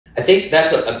I think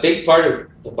that's a big part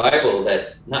of the Bible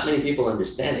that not many people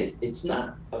understand. It's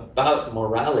not about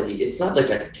morality. It's not like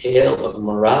a tale of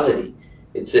morality.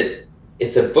 It's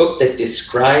a book that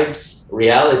describes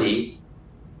reality,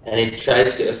 and it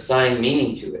tries to assign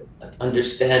meaning to it, like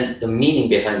understand the meaning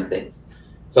behind things.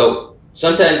 So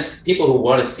sometimes people who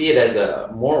want to see it as a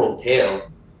moral tale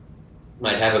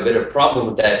might have a bit of problem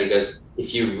with that, because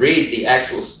if you read the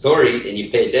actual story and you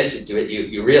pay attention to it,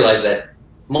 you realize that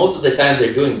most of the time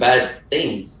they're doing bad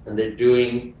things, and they're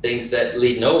doing things that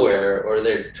lead nowhere, or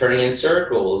they're turning in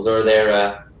circles, or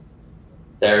they're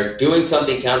doing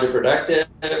something counterproductive,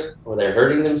 or they're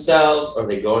hurting themselves, or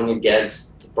they're going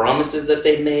against the promises that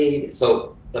they made.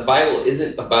 So the Bible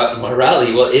isn't about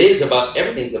morality. Well, it is about,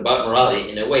 everything's about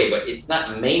morality in a way, but it's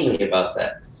not mainly about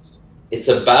that. It's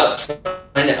about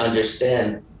trying to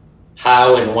understand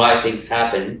how and why things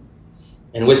happen.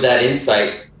 And with that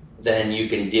insight, then you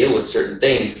can deal with certain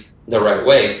things the right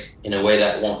way, in a way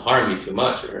that won't harm you too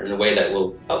much, or in a way that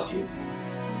will help you.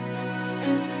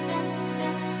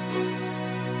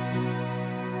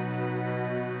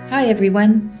 Hi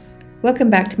everyone,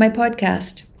 welcome back to my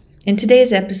podcast. In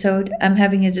today's episode, I'm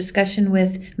having a discussion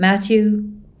with Matthieu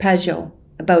Pageau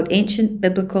about ancient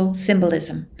biblical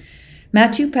symbolism.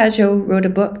 Matthieu Pageau wrote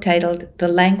a book titled The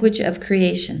Language of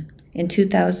Creation in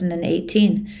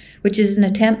 2018, which is an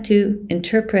attempt to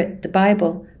interpret the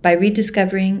Bible by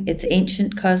rediscovering its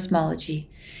ancient cosmology.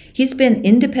 He's been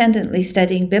independently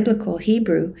studying biblical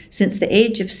Hebrew since the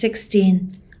age of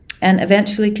 16, and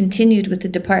eventually continued with the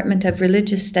Department of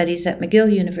Religious Studies at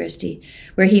McGill University,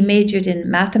 where he majored in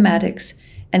mathematics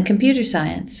and computer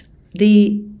science.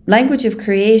 The language of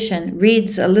creation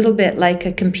reads a little bit like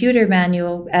a computer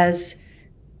manual, as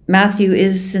Matthieu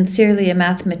is sincerely a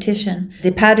mathematician.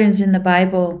 The patterns in the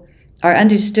Bible are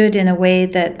understood in a way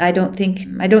that I don't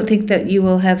think that you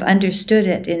will have understood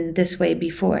it in this way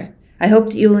before. I hope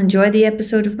that you'll enjoy the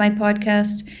episode of my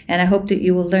podcast, and I hope that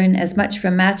you will learn as much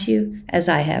from Matthieu as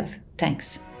I have.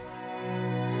 Thanks.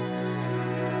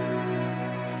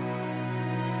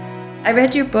 I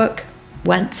read your book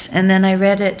once, and then I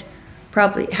read it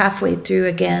probably halfway through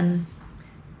again,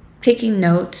 taking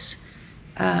notes.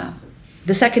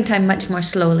 The second time much more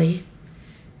slowly.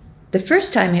 The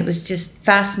first time it was just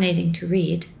fascinating to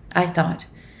read, I thought.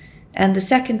 And the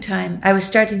second time I was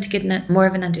starting to get more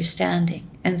of an understanding.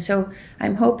 And so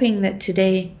I'm hoping that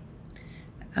today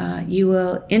you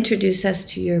will introduce us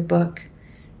to your book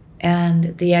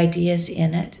and the ideas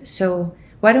in it. So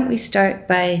why don't we start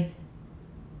by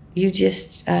you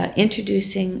just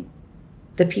introducing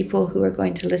the people who are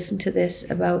going to listen to this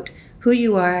about who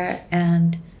you are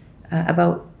and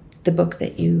about the book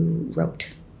that you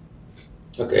wrote.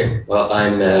 Okay, well,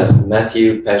 I'm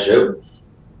Matthieu Pageau,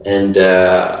 and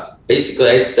basically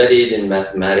I studied in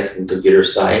mathematics and computer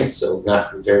science, so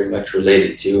not very much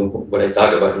related to what I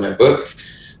talk about in my book,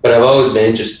 but I've always been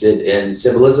interested in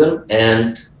symbolism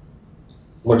and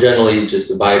more generally just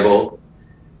the Bible.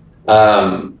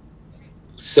 But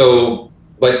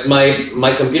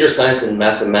my computer science and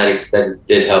mathematics studies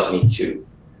did help me to,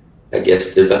 I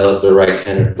guess, develop the right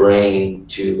kind of brain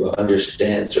to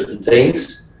understand certain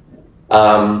things.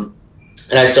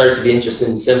 And I started to be interested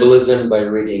in symbolism by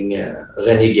reading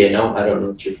René Guénon. I don't know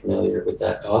if you're familiar with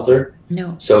that author.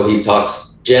 No. So he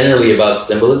talks generally about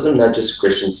symbolism, not just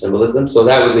Christian symbolism. So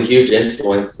that was a huge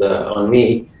influence on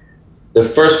me. The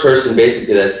first person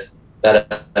basically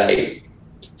that I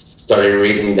started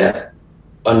reading that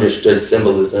understood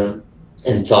symbolism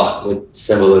and thought with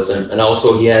symbolism. And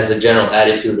also he has a general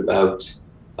attitude about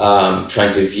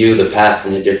trying to view the past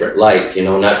in a different light,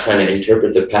 not trying to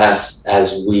interpret the past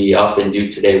as we often do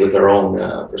today with our own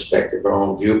perspective, our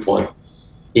own viewpoint.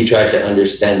 He tried to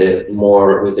understand it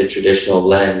more with a traditional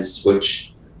lens,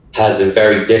 which has a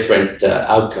very different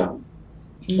outcome.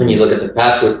 Mm-hmm. When you look at the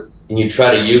past and you try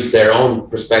to use their own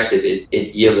perspective,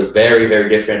 it yields a very, very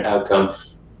different outcome.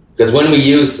 Because when we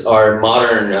use our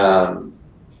modern,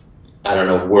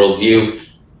 worldview,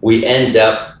 we end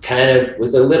up kind of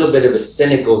with a little bit of a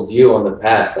cynical view on the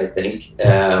past, I think.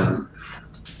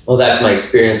 Well, that's my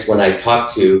experience when I talk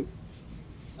to,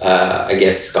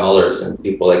 scholars and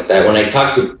people like that. When I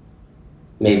talk to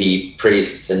maybe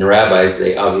priests and rabbis,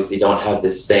 they obviously don't have the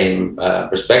same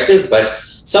perspective, but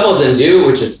some of them do,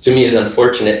 which is, to me, is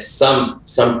unfortunate. Some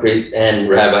priests and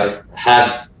rabbis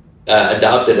have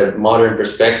adopted a modern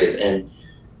perspective, and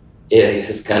it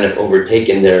has kind of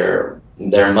overtaken their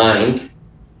mind.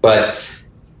 But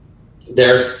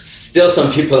there's still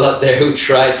some people out there who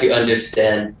try to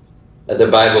understand the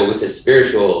Bible with a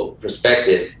spiritual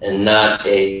perspective and not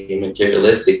a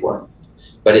materialistic one.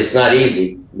 but it's not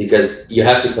easy because you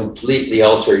have to completely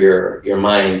alter your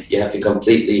mind. You have to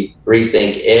completely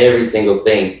rethink every single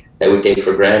thing that we take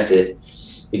for granted,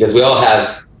 because we all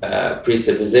have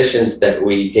presuppositions that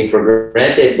we take for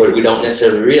granted, but we don't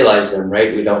necessarily realize them,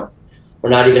 right? We're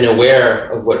not even aware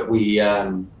of what we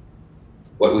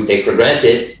take for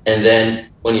granted. And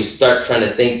then when you start trying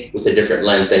to think with a different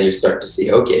lens, then you start to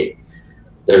see, okay,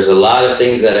 there's a lot of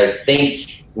things that I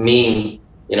think mean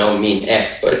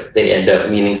X, but they end up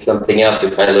meaning something else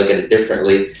if I look at it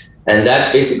differently. And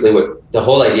that's basically what the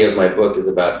whole idea of my book is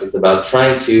about. It's about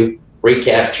trying to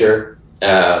recapture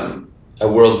a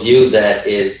worldview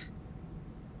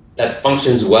that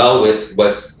functions well with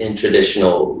what's in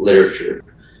traditional literature.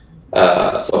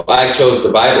 So I chose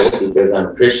the Bible because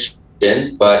I'm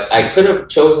Christian, but I could have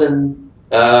chosen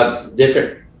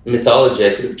different mythology.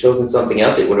 I could have chosen something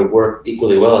else. It would have worked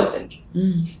equally well, I think.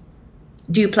 Mm.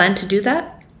 Do you plan to do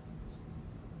that?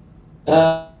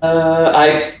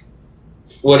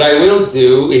 What I will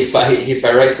do if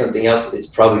I write something else, it's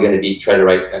probably going to be try to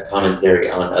write a commentary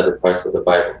on other parts of the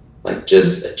Bible, like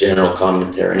just a general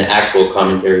commentary, an actual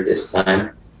commentary this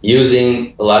time,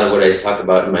 using a lot of what I talk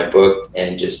about in my book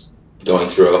and just going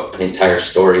through an entire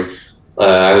story.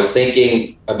 I was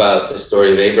thinking about the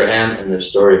story of Abraham and the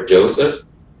story of Joseph,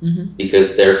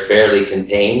 because they're fairly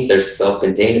contained. They're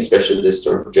self-contained, especially the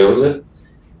story of Joseph.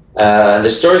 The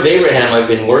story of Abraham I've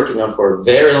been working on for a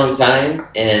very long time,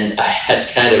 and I had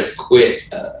kind of quit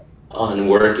on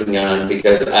working on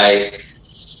because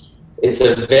it's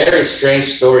a very strange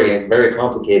story and it's very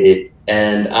complicated,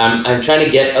 and I'm trying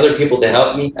to get other people to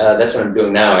help me. That's what I'm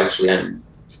doing now, actually.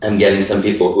 I'm getting some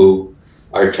people who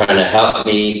are trying to help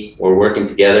me. We're working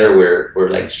together. We're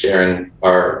like sharing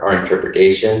our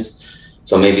interpretations.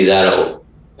 So maybe that'll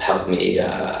help me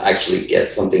actually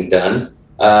get something done.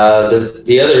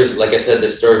 The others, like I said, the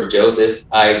story of Joseph,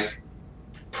 I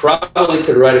probably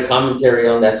could write a commentary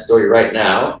on that story right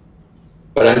now,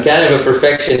 but I'm kind of a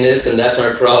perfectionist, and that's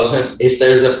my problem. If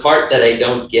there's a part that I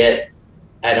don't get,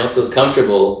 I don't feel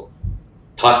comfortable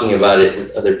talking about it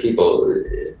with other people.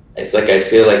 It's like I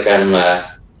feel like I'm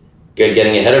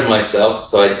getting ahead of myself,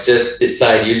 so I just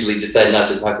usually decide not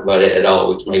to talk about it at all,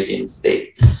 which might be a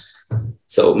mistake.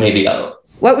 So maybe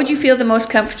What would you feel the most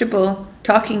comfortable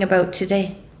talking about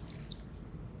today?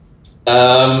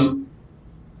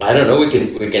 I don't know. We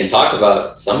can talk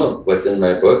about some of what's in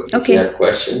my book if you have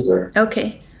questions, or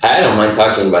I don't mind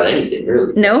talking about anything,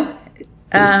 really. No,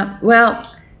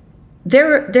 well,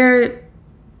 there.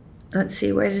 Let's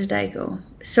see, where did I go?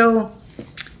 So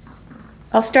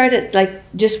I'll start at like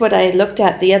just what I looked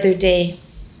at the other day.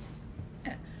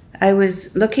 I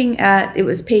was looking at, it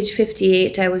was page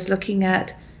 58. I was looking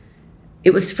at, it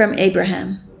was from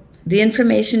Abraham. The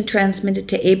information transmitted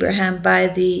to Abraham by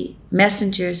the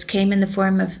messengers came in the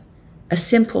form of a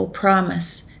simple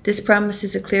promise. This promise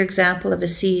is a clear example of a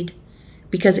seed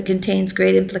because it contains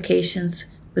great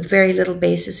implications with very little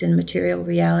basis in material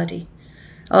reality.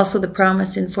 Also, the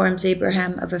promise informs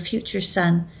Abraham of a future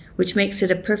son, which makes it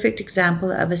a perfect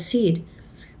example of a seed.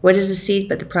 What is a seed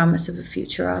but the promise of a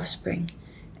future offspring?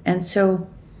 And so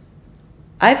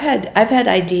I've had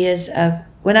ideas of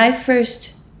when I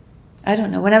first,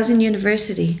 when I was in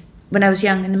university, when I was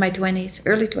young, in my 20s,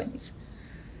 early 20s,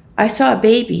 I saw a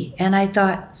baby and I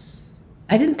thought,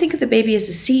 I didn't think of the baby as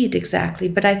a seed exactly,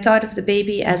 but I thought of the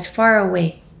baby as far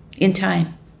away in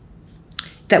time,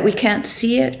 that we can't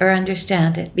see it or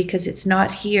understand it because it's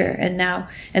not here and now.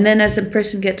 And then as a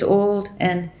person gets old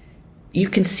and you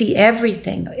can see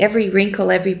everything, every wrinkle,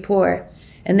 every pore,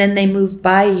 and then they move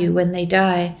by you when they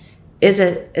die, is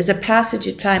a passage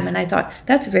of time. And I thought,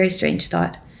 that's a very strange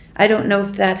thought. I don't know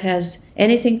if that has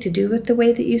anything to do with the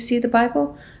way that you see the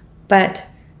Bible, but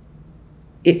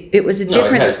it was a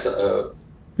different... It has,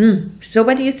 So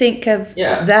what do you think of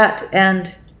that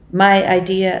and my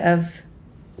idea of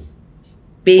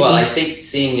babies? Well, I think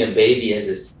seeing a baby as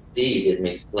a seed, it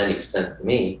makes plenty of sense to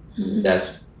me.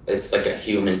 It's like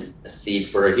a seed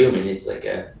for a human. It's like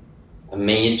a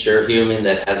miniature human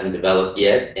that hasn't developed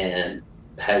yet and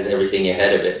has everything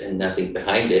ahead of it and nothing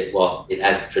behind it. Well, it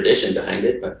has tradition behind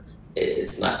it, but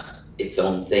it's not its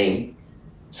own thing.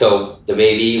 So the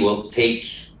baby will take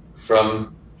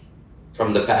from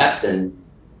the past and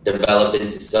develop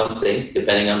into something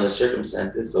depending on the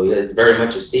circumstances. So it's very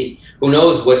much a seed. Who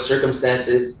knows what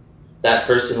circumstances that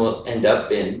person will end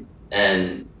up in,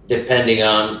 and depending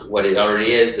on what it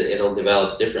already is, it'll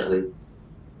develop differently.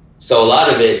 So a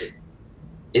lot of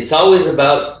it's always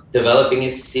about developing a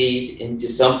seed into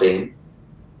something.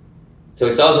 So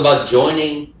it's always about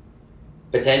joining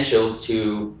potential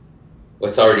to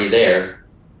what's already there.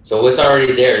 So what's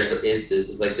already there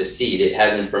is like the seed. It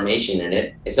has information in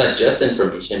it. It's not just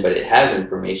information, but it has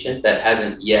information that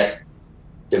hasn't yet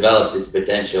developed its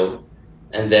potential.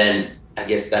 And then I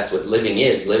guess that's what living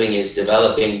is. Living is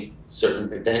developing certain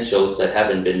potentials that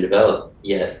haven't been developed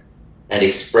yet and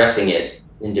expressing it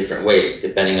in different ways,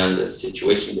 depending on the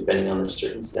situation, depending on the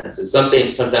circumstances.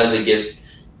 Sometimes it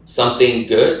gives something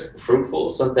good, fruitful.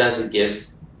 Sometimes it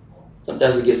gives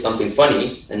something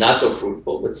funny and not so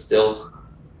fruitful, but still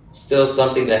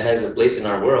something that has a place in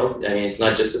our world. I mean, it's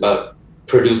not just about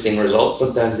producing results.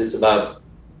 Sometimes it's about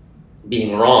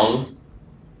being wrong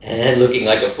and looking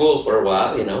like a fool for a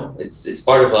while. You know, it's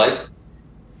part of life.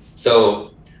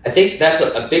 So I think that's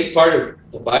a big part of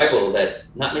the Bible that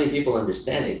not many people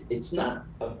understand. It's not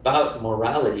about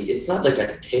morality. It's not like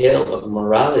a tale of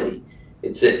morality.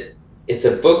 It's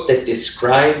a book that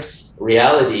describes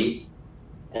reality,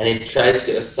 and it tries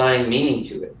to assign meaning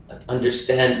to it, like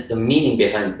understand the meaning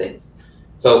behind things.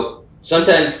 So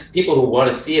sometimes people who want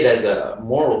to see it as a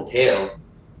moral tale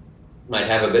might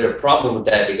have a bit of a problem with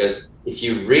that, because if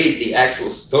you read the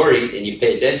actual story and you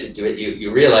pay attention to it,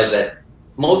 you realize that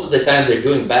most of the time they're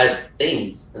doing bad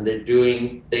things, and they're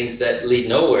doing things that lead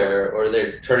nowhere, or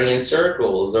they're turning in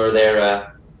circles, or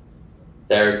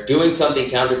they're doing something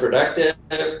counterproductive,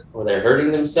 or they're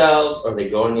hurting themselves, or they're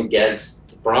going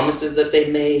against the promises that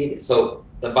they made. So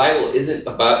the Bible isn't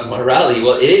about morality.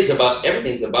 Well, it is about,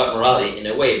 everything's about morality in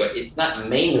a way, but it's not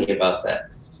mainly about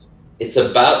that. It's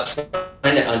about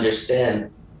trying to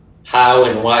understand how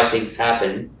and why things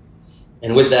happen.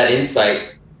 And with that insight,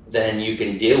 then you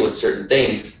can deal with certain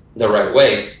things the right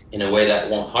way, in a way that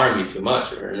won't harm you too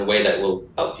much, or in a way that will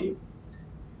help you.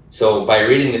 So by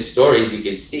reading the stories, you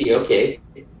can see, okay,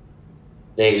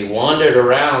 they wandered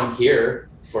around here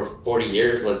for 40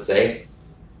 years, let's say.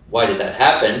 Why did that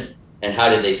happen? And how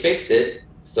did they fix it?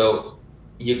 So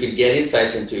you could get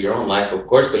insights into your own life, of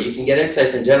course, but you can get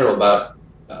insights in general about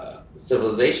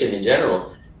civilization in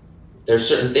general. There's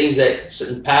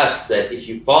certain paths that if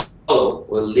you follow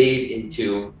will lead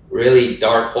into really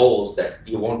dark holes that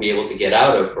you won't be able to get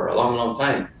out of for a long, long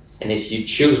time. And if you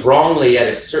choose wrongly at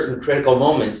a certain critical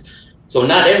moments, so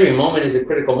not every moment is a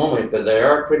critical moment, but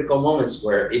there are critical moments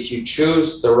where if you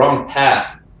choose the wrong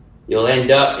path, you'll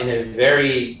end up in a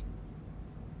very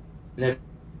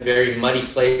muddy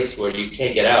place where you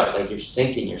can't get out. Like you're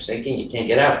sinking, you can't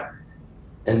get out.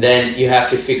 And then you have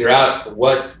to figure out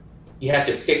you have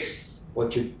to fix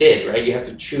what you did, right? You have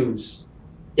to choose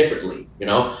differently, you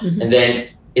know? Mm-hmm. And then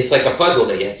it's like a puzzle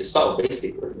that you have to solve,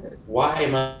 basically. Why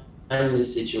am I in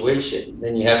this situation?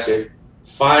 Then you have to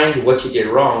find what you did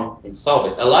wrong and solve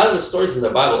it. A lot of the stories in the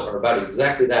Bible are about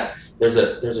exactly that. There's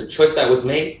a choice that was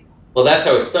made. Well, that's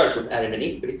how it starts with Adam and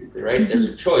Eve, basically, right? Mm-hmm. There's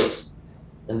a choice,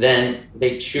 and then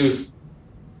they choose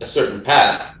a certain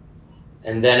path.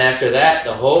 And then after that,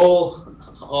 all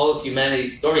of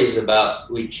humanity's story is about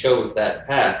we chose that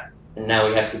path, and now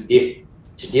we have to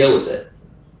deal with it.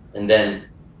 And then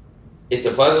it's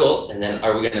a puzzle, and then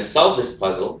are we going to solve this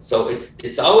puzzle? So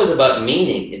it's always about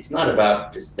meaning. It's not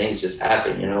about just things just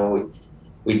happen. You know,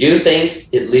 we do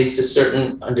things, it leads to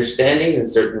certain understanding and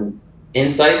certain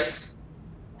insights.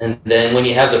 And then when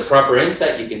you have the proper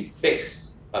insight, you can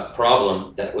fix a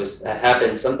problem that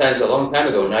happened sometimes a long time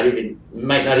ago.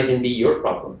 Might not even be your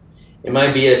problem. It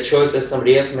might be a choice that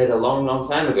somebody else made a long, long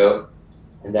time ago,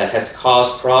 and that has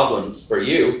caused problems for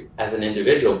you as an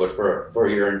individual, but for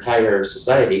your entire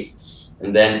society.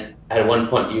 And then at one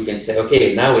point you can say,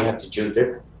 okay, now we have to choose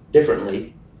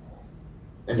differently.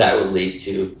 And that will lead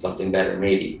to something better,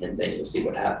 maybe. And then you'll see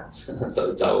what happens.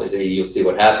 So it's always you'll see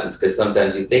what happens, because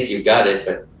sometimes you think you got it,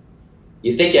 but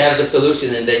you think you have the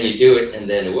solution, and then you do it, and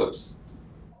then whoops,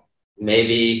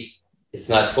 maybe it's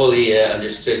not fully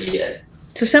understood yet.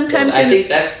 So sometimes I think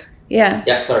that's... Yeah.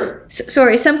 Yeah, sorry.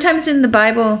 Sorry. Sometimes in the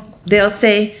Bible, they'll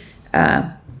say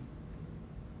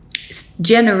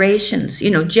generations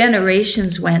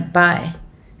went by.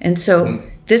 And so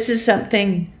this is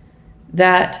something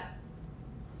that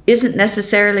isn't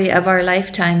necessarily of our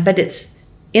lifetime, but it's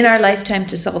in our lifetime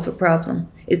to solve a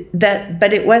problem.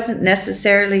 But it wasn't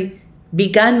necessarily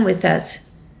begun with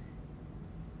us.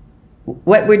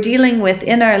 What we're dealing with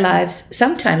in our lives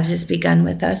sometimes is begun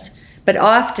with us, but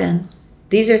often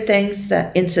these are things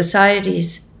that in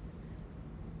societies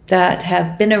that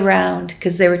have been around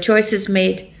because there were choices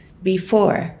made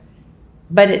before.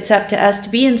 But it's up to us to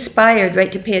be inspired,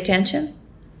 right, to pay attention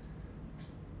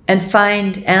and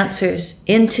find answers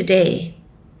in today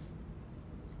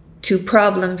to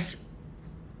problems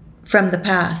from the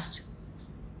past.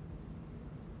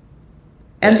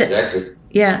 And yeah, exactly.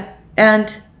 Yeah.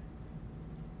 And,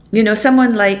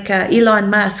 someone like Elon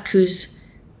Musk, who's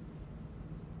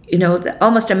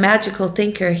almost a magical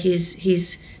thinker.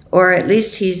 He's or at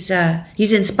least he's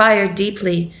inspired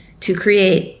deeply to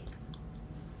create,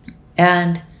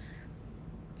 and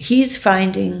he's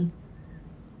finding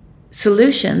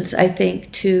solutions, I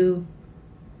think, to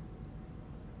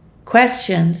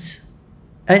questions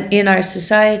in our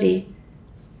society.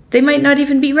 They might not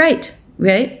even be right,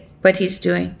 what he's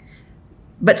doing,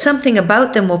 but something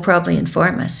about them will probably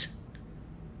inform us.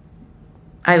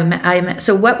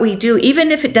 So what we do,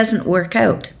 even if it doesn't work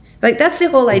out, like that's the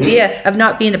whole idea of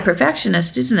not being a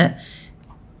perfectionist, isn't it?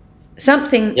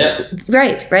 Something, yeah.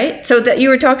 Right. So that you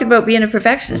were talking about being a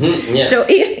perfectionist. Yeah. So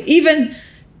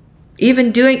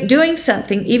even doing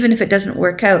something, even if it doesn't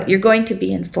work out, you're going to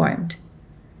be informed.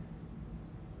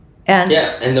 And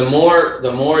and the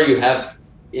more you have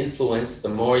influence, the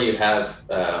more you have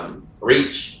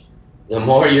reach, the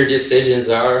more your decisions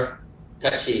are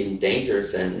touchy and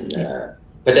dangerous and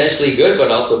potentially good,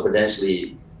 but also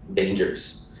potentially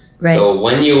dangerous. Right. So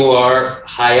when you are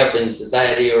high up in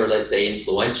society, or let's say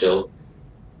influential,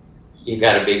 you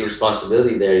got a big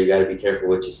responsibility there. You got to be careful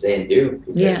what you say and do,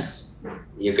 because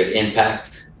you could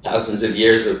impact thousands of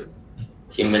years of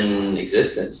human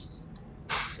existence.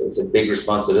 So it's a big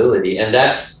responsibility, and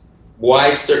that's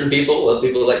why certain people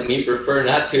like me, prefer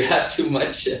not to have too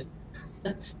much,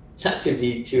 not to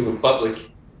be too public.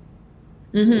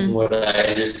 What I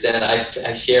understand,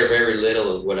 I share very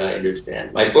little of what I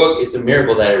understand. My book, it's a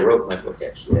miracle that I wrote my book,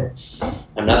 actually.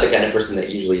 I'm not the kind of person that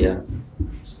usually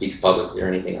speaks publicly or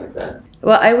anything like that.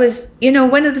 Well, I was,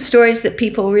 one of the stories that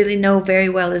people really know very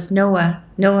well is Noah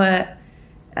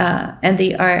and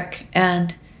the Ark.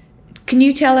 And can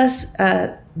you tell us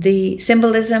the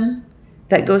symbolism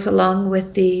that goes along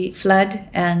with the flood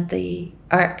and the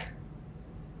Ark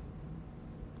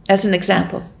as an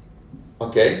example?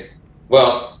 Okay.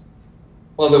 Well,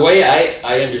 the way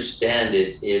I understand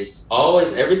it, it's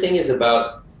always, everything is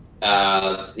about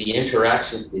the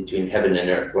interactions between heaven and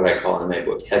earth, what I call in my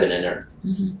book, heaven and earth.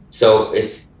 So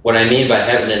it's, what I mean by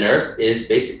heaven and earth is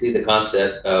basically the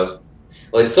concept of,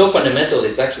 well, it's so fundamental,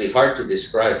 it's actually hard to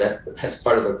describe. That's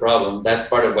part of the problem. That's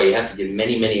part of why you have to give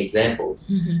many, many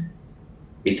examples,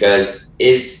 because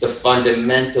it's the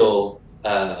fundamental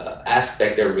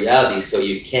aspect of reality. So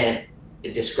you can't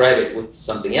describe it with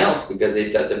something else because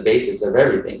it's at the basis of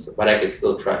everything. So, but I could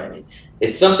still try. I mean,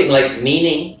 it's something like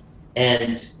meaning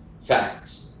and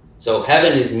facts. So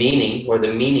heaven is meaning, where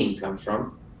the meaning comes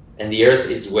from, and the earth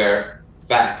is where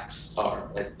facts are,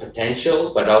 like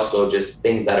potential, but also just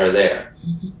things that are there.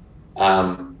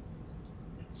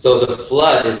 So the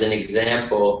flood is an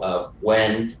example of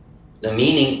when the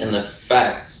meaning and the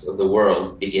facts of the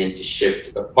world begin to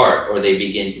shift apart, or they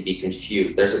begin to be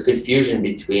confused. There's a confusion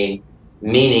between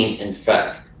meaning and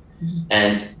fact.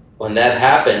 And when that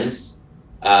happens,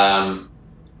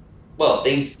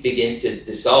 things begin to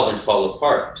dissolve and fall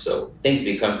apart. So things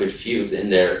become confused in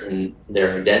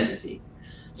their identity.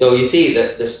 So you see,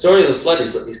 the story of the flood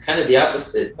is kind of the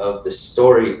opposite of the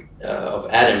story of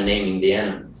Adam naming the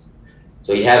animals.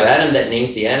 So you have Adam that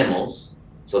names the animals.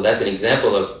 So that's an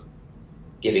example of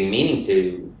giving meaning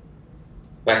to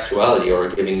factuality, or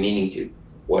giving meaning to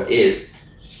what is.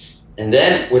 And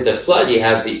then with the flood, you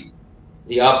have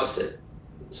the opposite.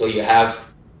 So you have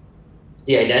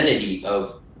the identity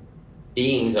of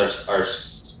beings are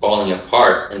falling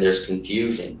apart, and there's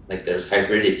confusion, like there's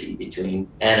hybridity between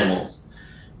animals.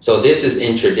 So this is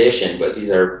in tradition, but these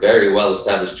are very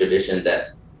well-established tradition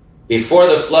that before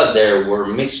the flood, there were a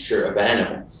mixture of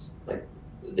animals. Like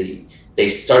they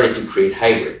started to create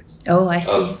hybrids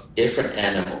of different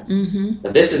animals.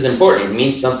 But this is important. It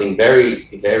means something very,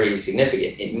 very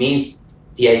significant. It means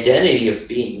the identity of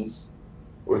beings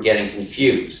were getting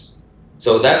confused.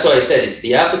 So that's why I said it's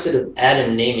the opposite of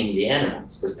Adam naming the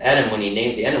animals. Because Adam, when he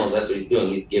names the animals, that's what he's doing.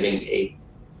 He's giving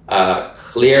a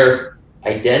clear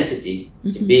identity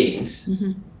to beings.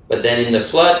 But then in the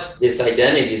flood, this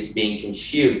identity is being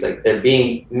confused, like they're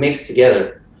being mixed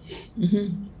together.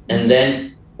 And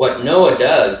then what Noah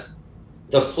does,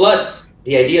 the flood,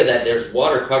 the idea that there's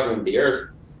water covering the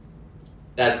earth,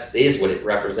 that is what it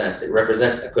represents. It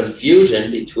represents a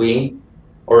confusion between,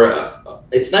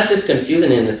 it's not just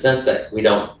confusion in the sense that we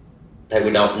don't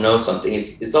know something.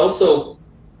 It's also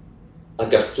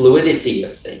like a fluidity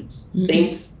of things.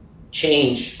 Things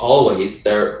change always.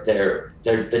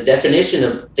 The definition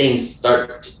of things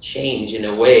start to change in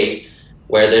a way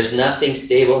where there's nothing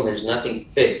stable and there's nothing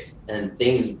fixed, and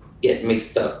things get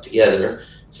mixed up together.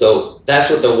 So that's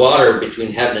what the water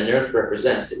between heaven and earth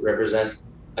represents. It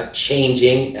represents a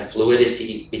changing, a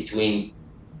fluidity between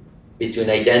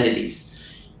identities.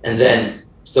 And then,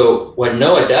 so what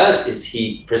Noah does is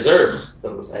he preserves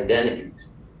those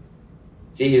identities.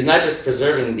 See, he's not just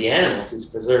preserving the animals, he's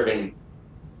preserving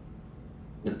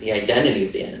the identity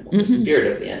of the animals, the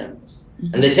spirit of the animals.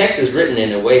 And the text is written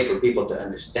in a way for people to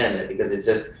understand that, because it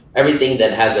says everything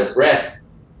that has a breath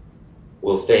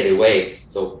will fade away.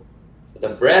 So the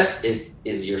breath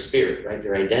is your spirit, right?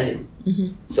 Your identity.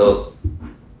 So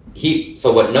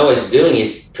what Noah is doing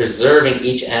is preserving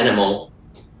each animal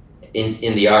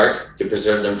in the ark to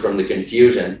preserve them from the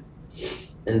confusion.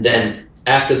 And then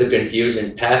after the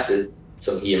confusion passes,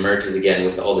 so he emerges again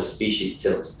with all the species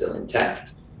still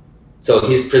intact. So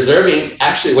he's preserving,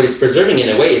 actually what he's preserving in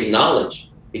a way is knowledge,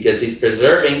 because he's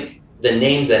preserving the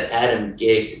names that Adam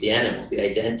gave to the animals, the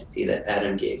identity that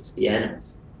Adam gave to the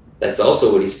animals. That's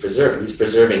also what he's preserving. He's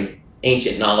preserving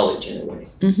ancient knowledge in a way.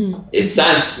 It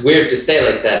sounds weird to say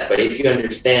like that, but if you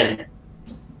understand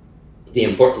the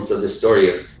importance of the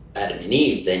story of Adam and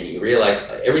Eve, then you realize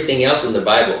everything else in the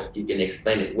Bible, you can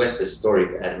explain it with the story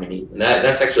of Adam and Eve. And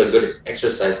that's actually a good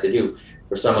exercise to do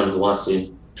for someone who wants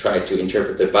to try to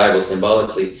interpret the Bible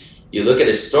symbolically. You look at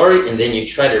a story and then you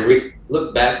try to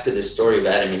look back to the story of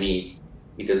Adam and Eve,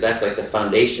 because that's like the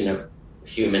foundation of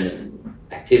human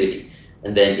activity.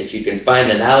 And then if you can find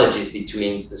analogies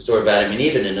between the story of Adam and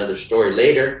Eve and another story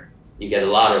later, you get a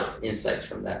lot of insights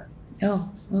from that. Oh,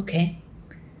 okay.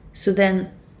 So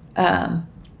then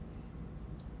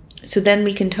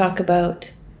we can talk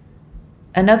about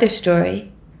another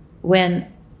story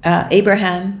when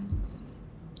Abraham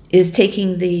is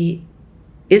taking the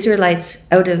Israelites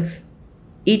out of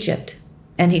Egypt,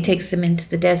 and he takes them into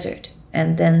the desert,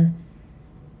 and then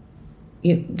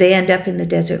they end up in the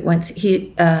desert once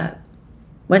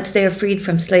they are freed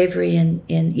from slavery in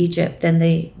Egypt. Then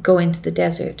they go into the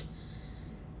desert.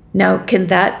 Now, can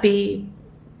that be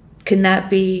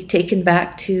taken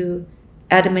back to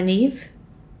Adam and Eve,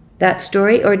 that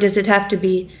story, or does it have to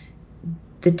be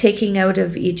the taking out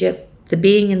of Egypt, the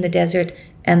being in the desert,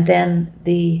 and then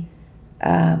the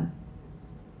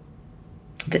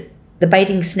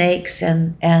biting snakes,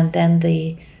 and then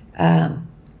the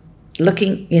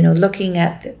looking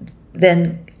at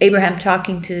then Abraham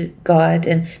talking to God?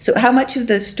 And so how much of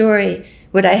the story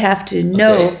would I have to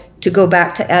know to go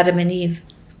back to Adam and Eve?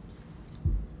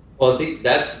 Well,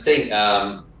 that's the thing.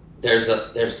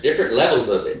 There's different levels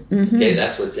of it. Okay,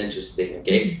 that's what's interesting.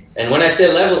 Okay, and when I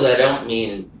say levels, I don't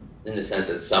mean in the sense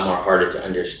that some are harder to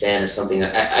understand or something.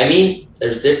 I mean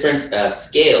there's different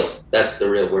scales. That's the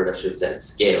real word I should say,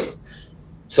 scales.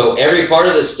 So every part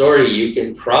of the story you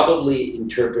can probably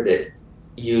interpret it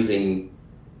using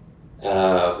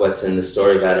what's in the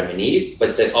story of Adam and Eve,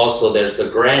 but then also there's the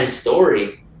grand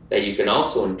story that you can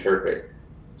also interpret.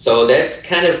 So that's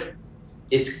kind of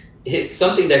it's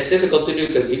something that's difficult to do,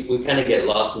 because we kind of get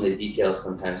lost in the details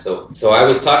sometimes. So I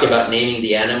was talking about naming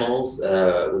the animals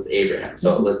with Abraham.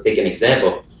 So let's take an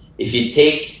example. If you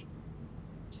take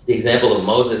the example of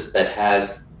Moses that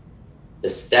has the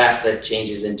staff that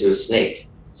changes into a snake.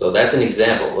 So that's an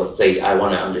example. Let's say I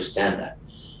want to understand that.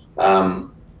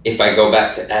 If I go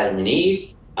back to Adam and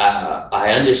Eve,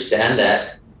 I understand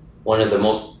that one of the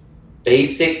most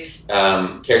basic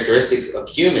characteristics of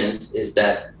humans is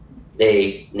that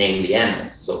they name the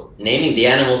animals. So naming the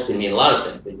animals can mean a lot of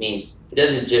things. It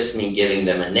doesn't just mean giving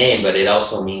them a name, but it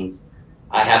also means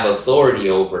I have authority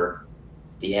over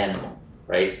the animal,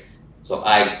 right? So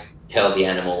I tell the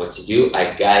animal what to do.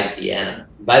 I guide the animal.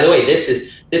 By the way,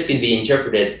 this can be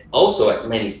interpreted also at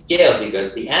many scales,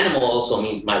 because the animal also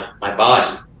means my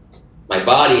body. My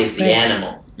body is the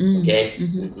animal, okay?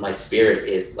 My spirit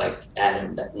is like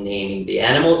Adam, that naming the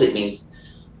animals. It means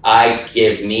I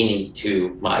give meaning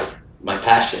to my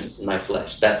passions and my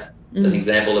flesh. That's an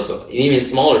example of an even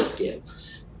smaller scale.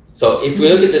 So if we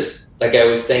look at this, like I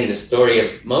was saying, the story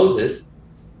of Moses,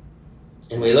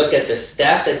 and we look at the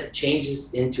staff that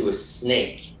changes into a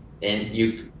snake, and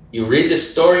you read the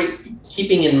story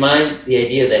keeping in mind the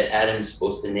idea that Adam is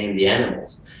supposed to name the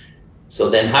animals. So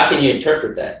then how can you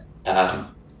interpret that?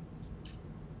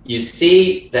 You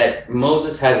see that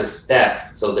Moses has a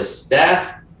staff. So the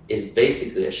staff is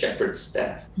basically a shepherd's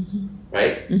staff,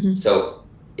 right? So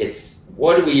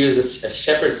what do we use a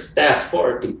shepherd's staff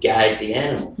for? To guide the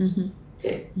animals.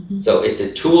 Okay, so it's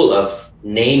a tool of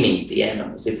naming the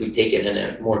animals, if we take it in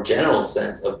a more general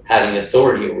sense of having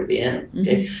authority over the animal.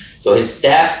 Okay, so his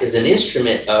staff is an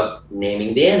instrument of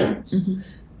naming the animals.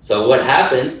 So what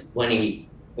happens when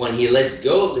he lets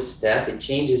go of the staff, it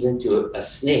changes into a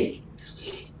snake.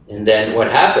 And then what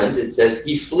happens, it says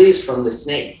he flees from the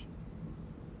snake.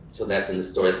 So that's in the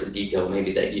story. It's a detail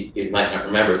maybe that you might not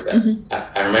remember, but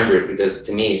I remember it because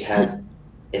to me it has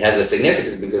a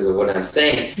significance because of what I'm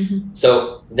saying.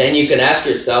 So then you can ask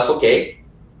yourself, okay,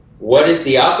 what is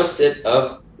the opposite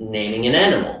of naming an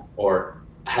animal? Or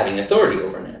having authority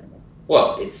over an animal.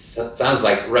 Well, it sounds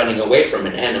like running away from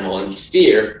an animal, and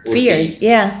fear would be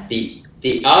yeah,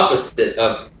 the opposite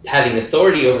of having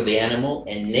authority over the animal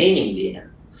and naming the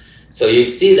animal. So you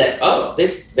see that, oh,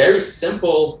 this very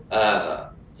simple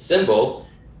symbol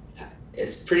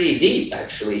is pretty deep,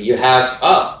 actually. You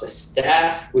have the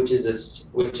staff, which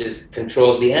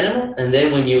controls the animal, and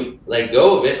then when you let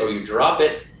go of it or you drop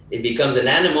it, it becomes an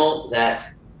animal that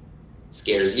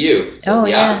scares you. So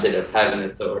the opposite of having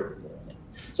authority.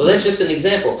 So that's just an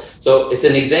example. So it's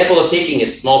an example of taking a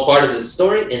small part of the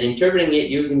story and interpreting it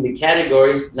using the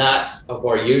categories, not of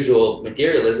our usual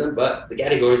materialism, but the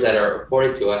categories that are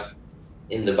afforded to us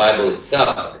in the Bible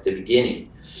itself at the beginning.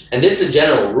 And this is a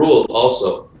general rule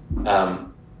also.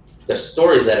 The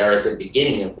stories that are at the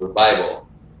beginning of the Bible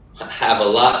have a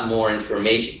lot more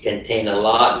information, contain a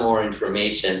lot more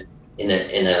information in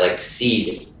a like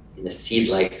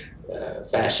seed-like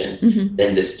fashion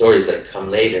than the stories that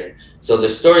come later. So the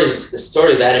story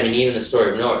of Adam and Eve and the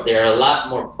story of Noah, they are a lot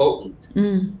more potent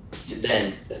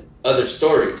than other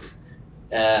stories.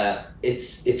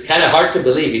 It's kind of hard to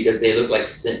believe because they look like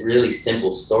really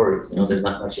simple stories. You know, there's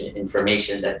not much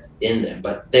information that's in them,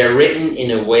 but they're written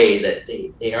in a way that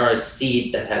they are a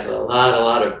seed that has a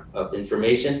lot of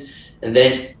information. And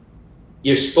then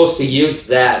you're supposed to use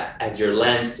that as your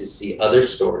lens to see other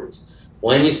stories.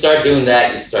 When you start doing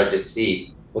that, you start to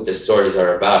see what the stories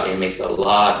are about. It makes a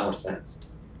lot more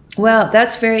sense. Well,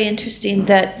 that's very interesting,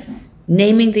 that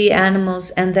naming the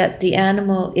animals and that the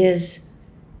animal is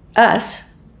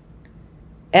us,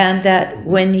 and that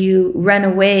when you run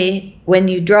away, when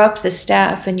you drop the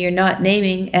staff and you're not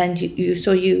naming, and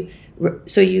you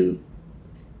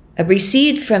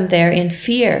recede from there in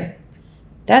fear.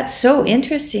 That's so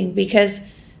interesting because,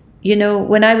 you know,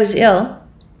 when I was ill,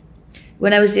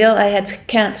 I had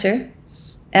cancer,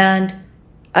 and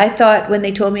I thought when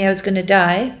they told me I was going to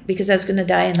die, because I was going to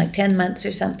die in like 10 months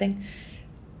or something,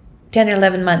 10 or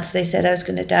 11 months, they said I was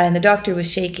going to die. And the doctor was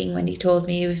shaking when he told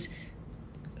me. He was,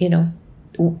 you know,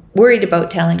 worried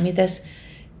about telling me this.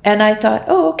 And I thought,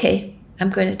 oh, okay, I'm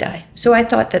going to die. So I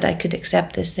thought that I could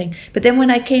accept this thing. But then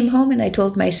when I came home and I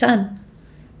told my son,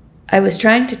 I was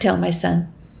trying to tell my son,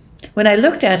 when I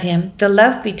looked at him, the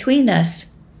love between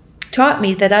us taught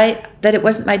me that it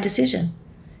wasn't my decision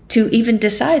to even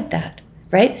decide that,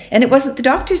 right? And it wasn't the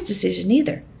doctor's decision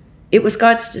either. It was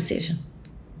God's decision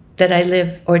that I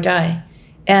live or die.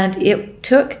 And it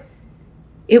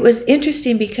was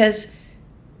interesting because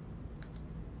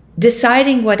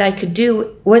deciding what I could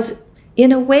do was,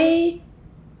 in a way,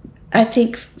 I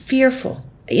think, fearful.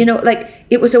 You know, like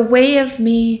it was a way of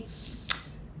me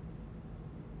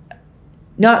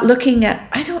not looking at,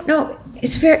 I don't know,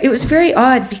 it was very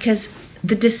odd, because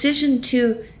the decision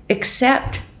to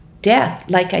accept death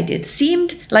like I did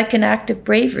seemed like an act of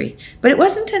bravery, but it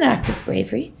wasn't an act of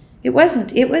bravery. It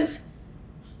wasn't. It was,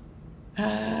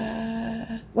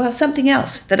 well, something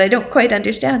else that I don't quite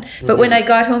understand. But when I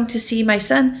got home to see my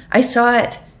son, I saw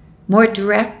it more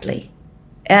directly.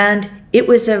 And it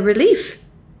was a relief,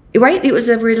 right? It was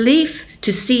a relief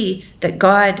to see that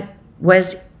God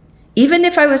was, even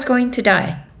if I was going to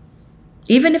die,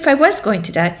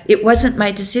 it wasn't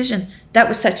my decision. That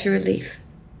was such a relief.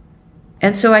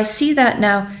 And so I see that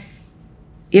now.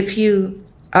 If you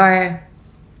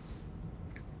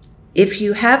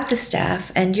have the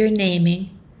staff and you're naming,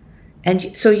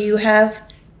 and so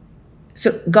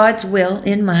God's will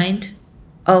in mind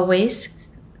always,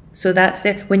 so that's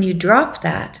there. When you drop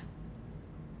that,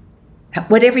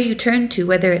 whatever you turn to,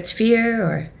 whether it's fear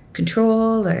or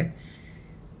control or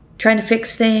trying to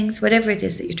fix things, whatever it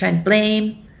is that you're trying to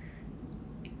blame,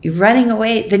 you're running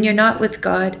away, then you're not with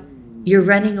God. You're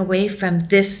running away from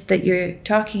this that you're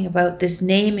talking about, this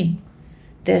naming,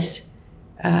 this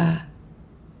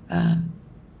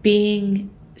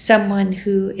being someone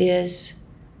who is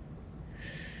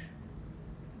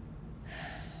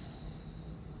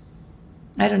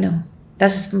I don't know.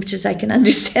 That's as much as I can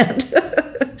understand.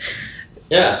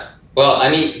 Yeah. Well, I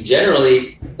mean,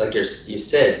 generally, like you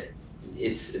said,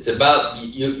 it's about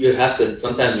you have to,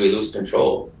 sometimes we lose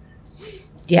control.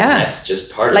 Yeah. That's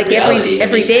just part like of reality.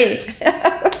 Every day.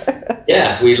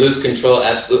 Yeah, we lose control.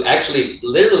 Absolutely. Actually,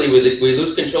 literally, we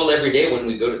lose control every day when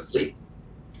we go to sleep.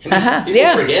 I mean,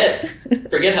 people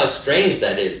forget how strange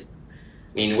that is.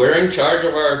 I mean, we're in charge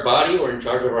of our body, we're in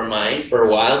charge of our mind for a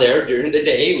while there during the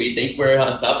day. We think we're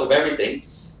on top of everything.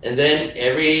 And then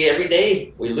every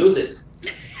day we lose it.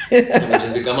 And we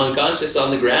just become unconscious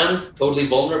on the ground, totally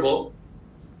vulnerable.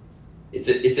 It's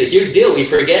a huge deal.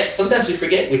 Sometimes we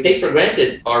forget, we take for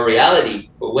granted our reality.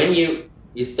 But when you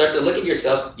start to look at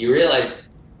yourself, you realize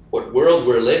what world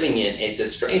we're living in, it's a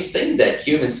strange thing that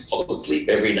humans fall asleep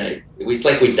every night. It's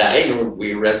like we die and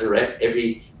we resurrect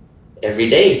every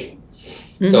day.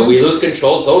 Mm-hmm. So we lose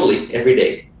control totally every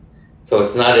day. So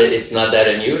it's not that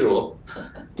unusual.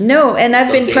 No, and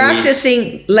I've been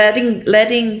practicing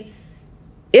letting,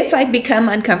 if I become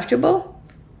uncomfortable,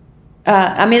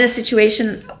 I'm in a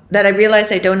situation that I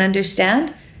realize I don't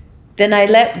understand, then I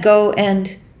let go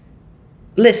and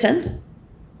listen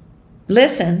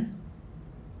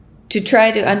to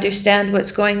try to understand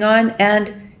what's going on,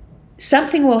 and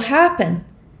something will happen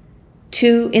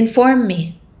to inform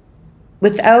me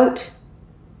without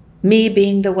me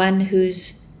being the one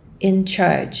who's in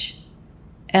charge.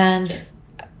 And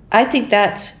I think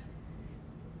that's,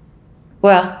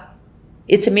 well,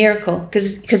 it's a miracle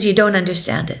because you don't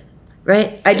understand it,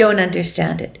 right? I don't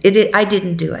understand it. I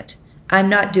didn't do it. I'm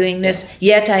not doing this,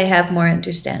 yet I have more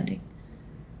understanding.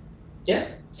 Yeah.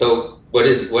 So what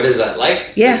is that like?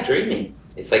 It's like dreaming.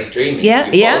 It's like dreaming. Yeah,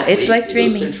 asleep, it's like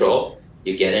dreaming. You lose control.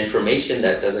 You get information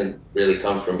that doesn't really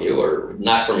come from you, or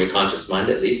not from your conscious mind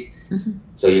at least. Mm-hmm.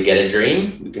 So you get a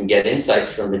dream. You can get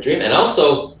insights from the dream. And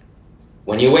also,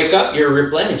 when you wake up, you're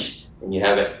replenished. And you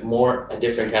have a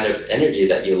different kind of energy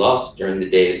that you lost during the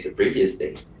day, the previous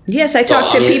day. Yes, I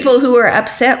talked to people who were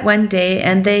upset one day,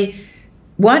 and they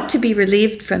want to be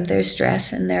relieved from their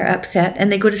stress, and they're upset,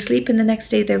 and they go to sleep, and the next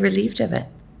day they're relieved of it.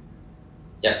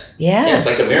 Yeah, it's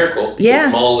like a miracle. It's a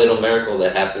small little miracle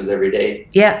that happens every day.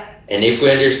 Yeah. And if we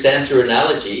understand through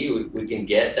analogy, we can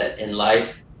get that in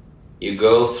life, you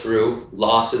go through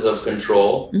losses of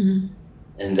control. Mm-hmm.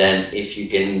 And then if you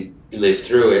can live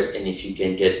through it, and if you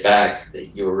can get back,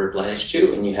 you're replenished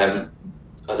too, and you have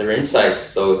other insights.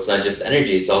 So it's not just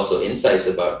energy, it's also insights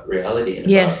about reality. And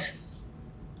Yes,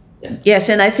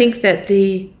 and I think that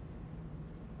the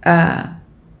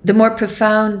more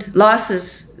profound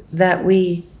losses that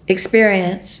we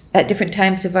experience at different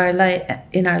times of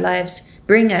in our lives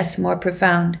bring us more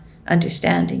profound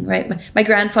understanding, right? My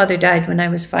grandfather died when I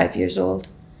was 5 years old,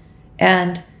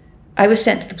 and I was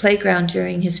sent to the playground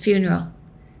during his funeral.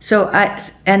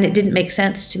 And it didn't make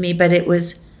sense to me, but it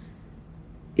was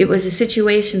a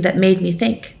situation that made me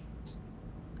think,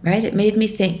 right? It made me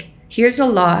think, here's a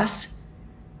loss,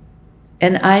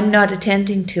 and I'm not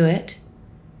attending to it.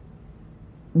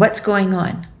 What's going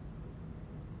on?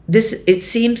 It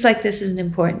seems like this is an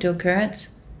important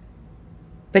occurrence,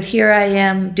 but here I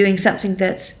am doing something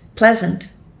that's pleasant.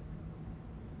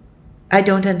 I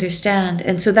don't understand.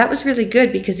 And so that was really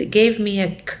good, because it gave me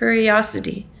a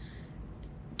curiosity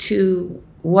to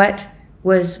what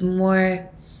was more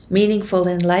meaningful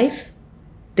in life.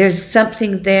 There's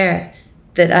something there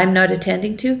that I'm not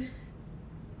attending to.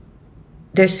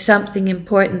 There's something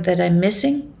important that I'm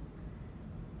missing.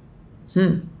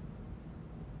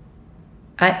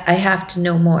 I have to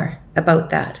know more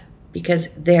about that, because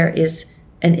there is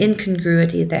an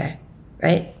incongruity there,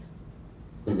 right?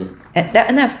 Mm-hmm.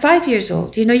 And that 5 years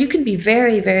old, you can be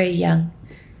very, very young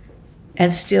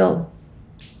and still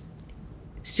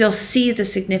see the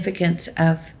significance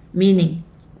of meaning.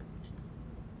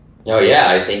 Oh yeah,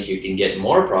 I think you can get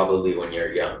more probably when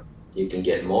you're young. You can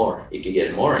get more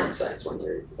insights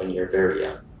when you're very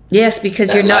young. Yes, because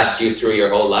that you're not lasts you through your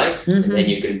whole life, mm-hmm. and then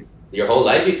your whole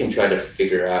life you can try to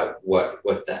figure out what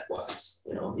that was.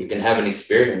 You can have an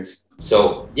experience.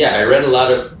 So yeah, I read a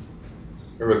lot of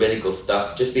rabbinical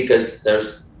stuff just because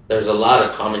there's a lot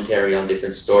of commentary on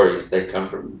different stories that come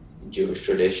from Jewish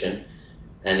tradition,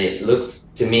 and it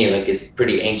looks to me like it's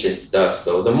pretty ancient stuff.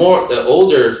 So the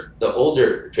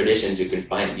older traditions you can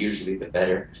find, usually the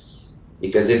better,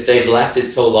 because if they've lasted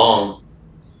so long,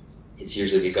 it's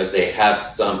usually because they have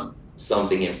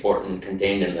something important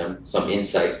contained in them, some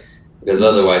insight, because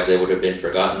otherwise they would have been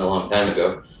forgotten a long time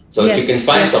ago. So if you can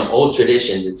find some old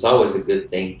traditions, it's always a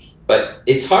good thing. But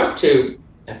it's hard to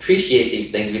appreciate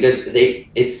these things because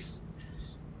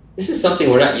this is something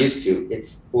we're not used to.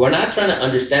 We're not trying to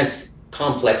understand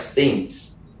complex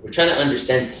things. We're trying to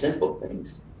understand simple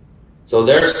things. So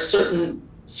there are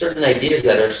certain ideas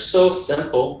that are so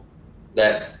simple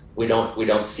that we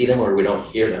don't see them or we don't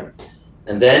hear them.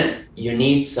 And then you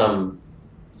need some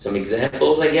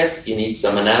examples, I guess. You need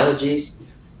some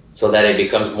analogies so that it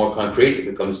becomes more concrete.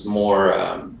 It becomes more,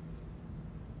 I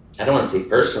don't want to say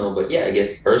personal, but yeah, I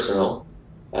guess personal.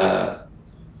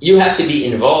 You have to be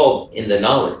involved in the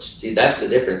knowledge. See, that's the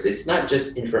difference. It's not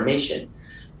just information.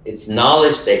 It's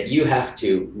knowledge that you have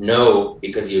to know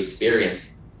because you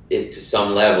experienced it to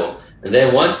some level. And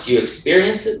then once you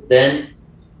experience it, then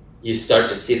you start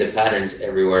to see the patterns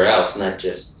everywhere else, not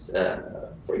just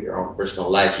for your own personal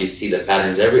life. You see the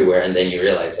patterns everywhere, and then you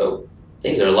realize, oh,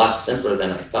 things are a lot simpler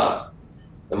than I thought.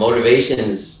 the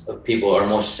motivations of people are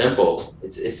more simple.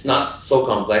 It's not so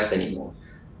complex anymore.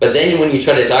 But then when you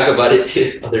try to talk about it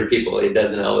to other people, it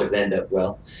doesn't always end up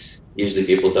well. Usually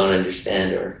people don't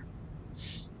understand or...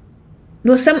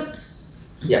 Well, some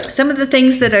of the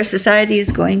things that our society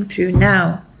is going through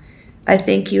now, I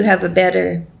think you have a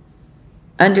better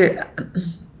a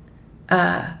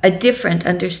different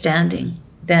understanding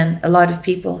than a lot of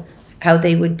people, how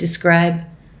they would describe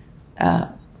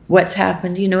what's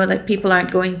happened. You know, like people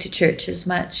aren't going to church as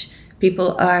much.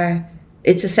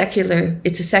 It's a secular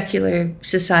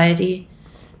society,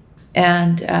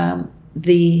 and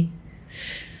the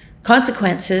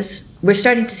consequences, we're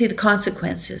starting to see the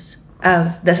consequences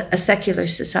of a secular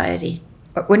society.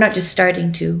 We're not just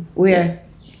starting to,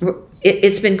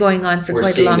 it's been going on for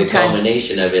quite a long time. We're seeing the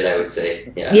culmination of it, I would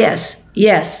say. Yeah.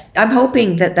 Yes. I'm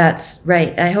hoping that that's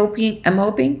right. I'm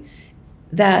hoping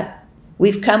that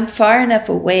we've come far enough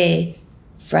away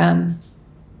from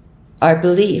our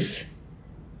belief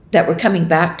that we're coming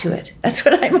back to it. That's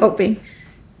what I'm hoping.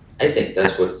 I think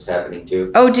that's what's happening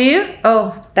too. Oh, do you?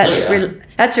 Oh,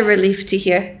 that's a relief to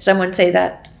hear someone say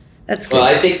that. That's good. Well,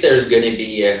 I think there's going to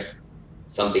be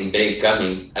something big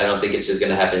coming. I don't think it's just going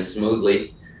to happen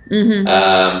smoothly. Mm-hmm.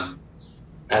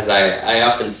 As I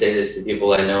often say this to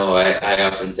people I know, I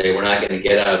often say we're not going to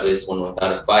get out of this one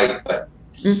without a fight, but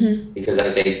because I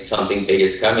think something big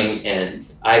is coming, and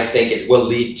I think it will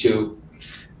lead to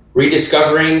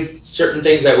rediscovering certain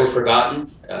things that were forgotten,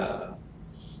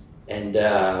 and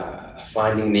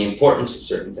finding the importance of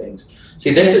certain things.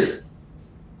 See, this is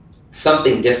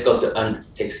something difficult to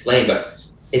explain, but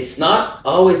it's not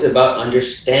always about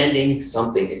understanding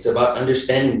something. It's about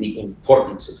understanding the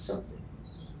importance of something.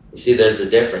 You see, there's a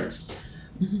difference.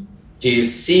 Mm-hmm. Do you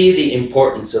see the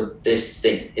importance of this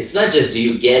thing? It's not just do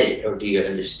you get it or do you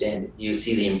understand it. Do you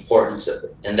see the importance of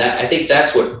it? And I think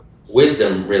that's what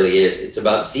wisdom really is. It's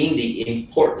about seeing the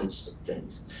importance of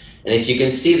things. And if you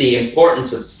can see the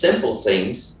importance of simple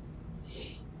things,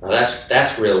 well,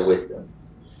 that's real wisdom.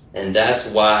 And that's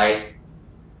why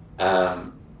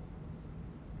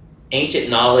ancient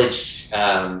knowledge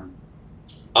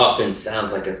often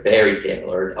sounds like a fairy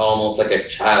tale or almost like a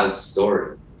child's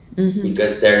story,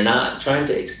 because they're not trying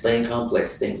to explain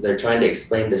complex things. They're trying to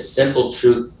explain the simple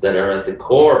truths that are at the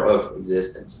core of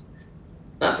existence,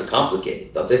 not the complicated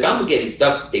stuff. The complicated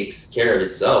stuff takes care of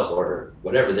itself or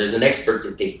whatever. There's an expert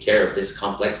to take care of this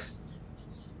complex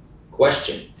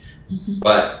question.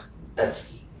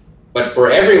 But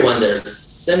for everyone, there's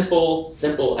simple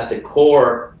at the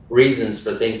core reasons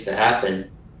for things to happen.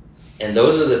 And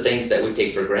those are the things that we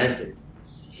take for granted.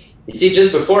 You see,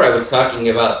 just before I was talking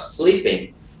about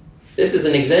sleeping, this is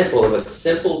an example of a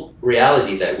simple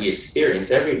reality that we experience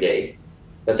every day,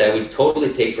 but that we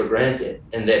totally take for granted,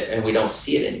 and we don't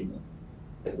see it anymore.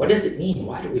 Like, what does it mean?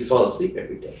 Why do we fall asleep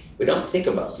every day? We don't think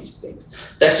about these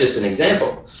things. That's just an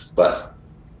example, but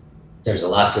there's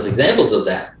lots of examples of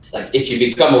that. Like if you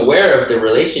become aware of the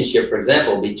relationship, for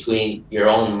example, between your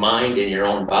own mind and your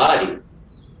own body,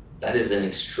 that is an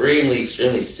extremely,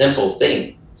 extremely simple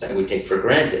thing that we take for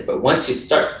granted. But once you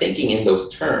start thinking in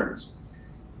those terms,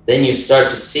 then you start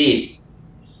to see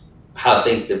how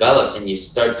things develop, and you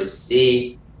start to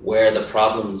see where the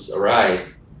problems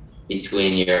arise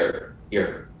between your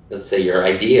let's say your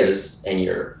ideas and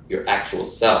your actual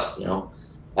self, you know.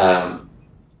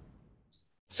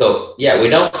 So yeah, we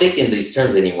don't think in these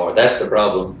terms anymore. That's the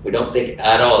problem. We don't think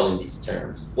at all in these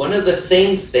terms. One of the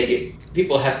things that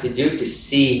people have to do to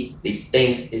see these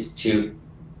things is to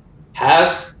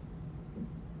have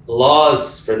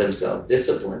laws for themselves,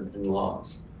 discipline and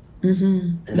laws.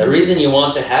 And the reason you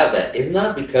want to have that is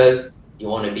not because you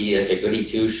want to be like a goody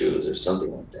two-shoes or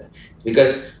something like that. It's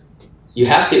because you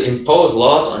have to impose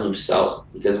laws on yourself,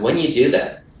 because when you do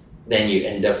that, then you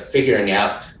end up figuring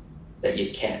out that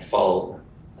you can't follow them.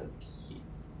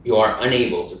 You are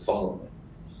unable to follow them.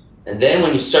 And then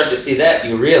when you start to see that,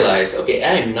 you realize, okay,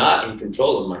 I am not in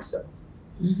control of myself.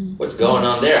 What's going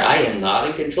on there? I am not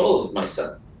in control of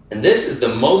myself. And this is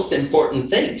the most important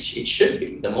thing. It should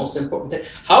be the most important thing.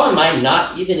 How am I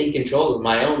not even in control of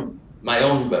my own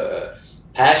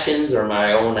passions or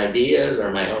my own ideas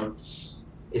or my own?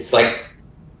 It's like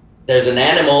there's an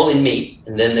animal in me,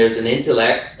 and then there's an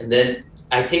intellect, and then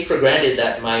I take for granted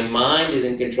that my mind is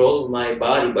in control of my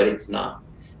body, but it's not.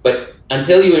 But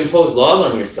until you impose laws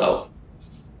on yourself,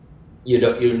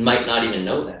 you might not even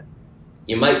know that.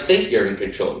 You might think you're in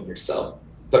control of yourself,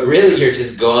 but really you're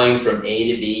just going from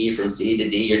A to B, from C to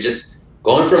D. You're just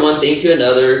going from one thing to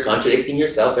another, contradicting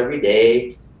yourself every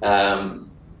day. I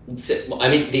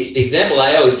mean, the example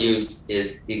I always use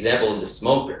is the example of the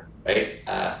smoker, right?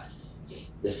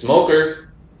 The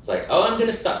smoker, it's like, oh, I'm going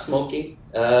to stop smoking.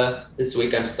 this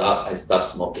week I stopped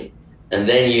smoking. And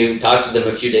then you talk to them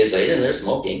a few days later and they're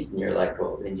smoking. And you're like,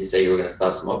 oh, didn't you say you were going to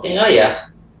stop smoking? Oh, yeah.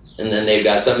 And then they've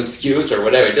got some excuse or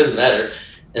whatever. It doesn't matter.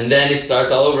 And then it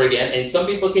starts all over again. And some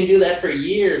people can do that for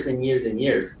years and years and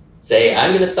years. Say, I'm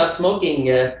going to stop smoking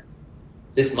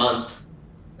this month.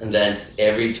 And then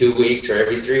every 2 weeks or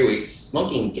every 3 weeks,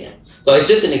 smoking again. So it's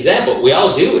just an example. We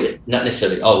all do it. Not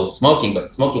necessarily always smoking, but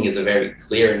smoking is a very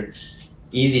clear and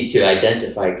easy to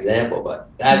identify example. But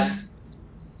that's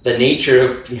the nature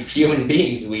of human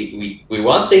beings. We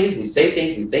want things, we say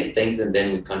things, we think things, and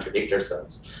then we contradict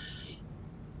ourselves.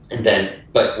 And then,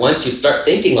 but once you start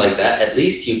thinking like that, at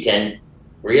least you can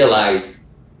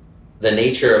realize the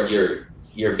nature of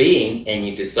your being, and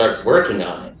you can start working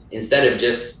on it instead of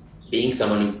just being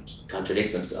someone who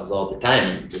contradicts themselves all the time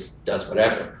and just does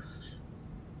whatever.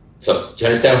 So, do you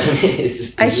understand what I mean?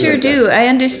 I sure do. I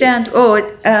understand. Oh,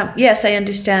 yes, I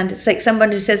understand. It's like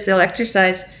someone who says they'll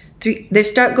exercise. They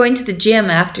start going to the gym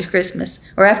after Christmas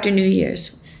or after New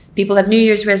Year's. People have New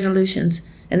Year's resolutions,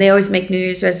 and they always make New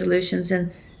Year's resolutions,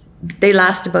 and they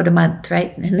last about a month,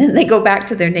 right? And then they go back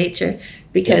to their nature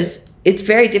because it's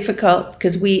very difficult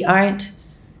because we aren't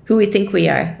who we think we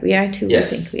are. We aren't who we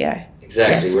think we are.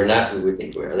 Exactly. Yes. We're not who we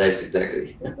think we are. That's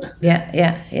exactly.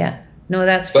 Yeah. No,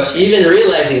 that's for But sure. even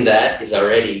realizing that is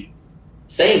already,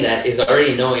 saying that is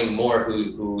already knowing more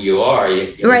who you are.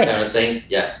 You understand what I'm saying?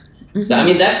 Yeah. Mm-hmm. So, I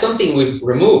mean, that's something we've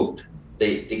removed,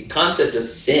 the concept of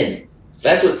sin. So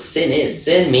that's what sin is.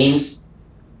 Sin means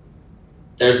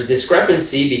there's a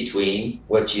discrepancy between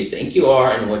what you think you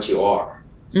are and what you are.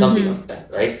 Something like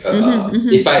that, right?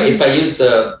 If I use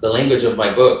the language of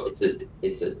my book,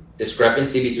 it's a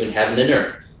discrepancy between heaven and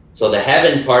earth. So the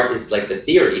heaven part is like the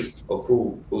theory of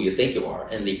who you think you are,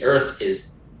 and the earth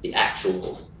is the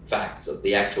actual facts of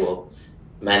the actual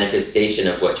manifestation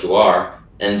of what you are.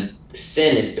 And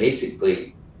sin is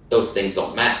basically those things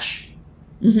don't match,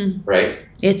 right?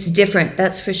 It's different,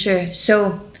 that's for sure.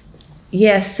 So,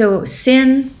 yes, so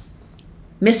sin,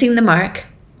 missing the mark,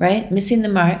 right? Missing the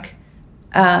mark.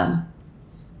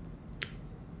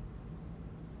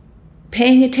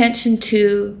 Paying attention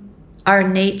to our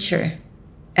nature.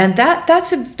 And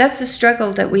that's a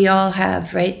struggle that we all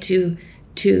have, right? To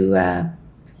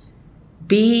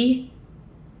be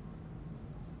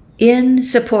in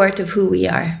support of who we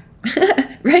are,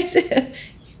 right?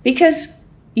 Because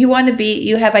you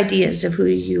have ideas of who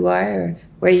you are or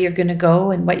where you're going to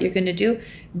go and what you're going to do.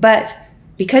 But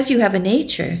because you have a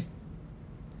nature,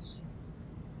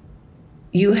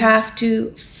 you have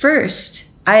to first,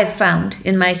 I have found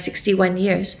in my 61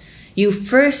 years, you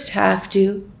first have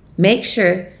to make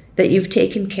sure that you've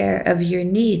taken care of your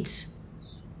needs.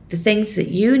 The things that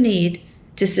you need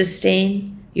to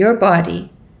sustain your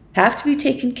body have to be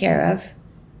taken care of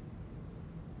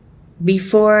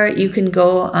before you can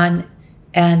go on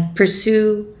and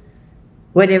pursue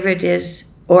whatever it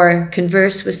is or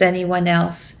converse with anyone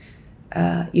else.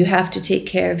 You have to take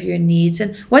care of your needs.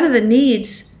 And one of the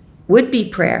needs would be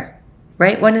prayer,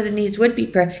 right? One of the needs would be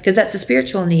prayer because that's a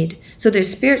spiritual need. So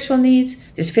there's spiritual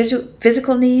needs, there's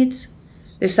physical needs,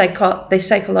 there's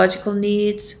psychological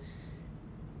needs.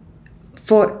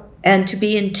 And to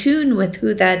be in tune with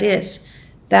who that is,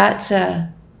 that's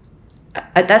a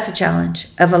challenge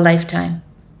of a lifetime.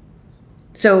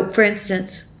 So, for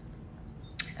instance,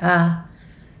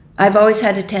 I've always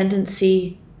had a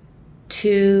tendency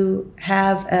to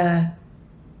have a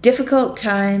difficult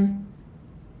time,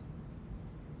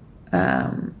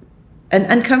 an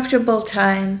uncomfortable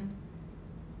time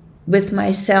with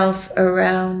myself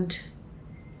around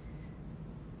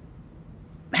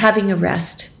having a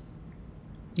rest.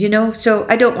 So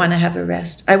I don't want to have a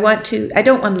rest. I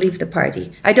don't want to leave the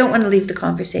party. I don't want to leave the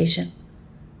conversation.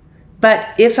 But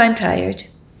if I'm tired,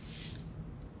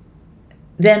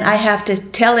 then I have to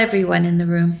tell everyone in the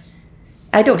room.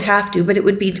 I don't have to, but it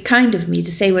would be kind of me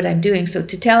to say what I'm doing. So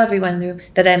to tell everyone in the room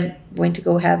that I'm going to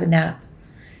go have a nap.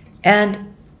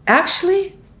 And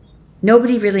actually,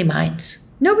 nobody really minds.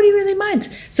 Nobody really minds.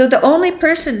 So the only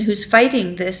person who's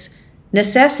fighting this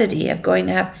necessity of going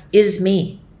to nap is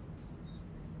me.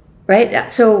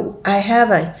 Right? So I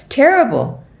have a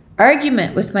terrible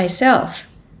argument with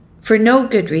myself for no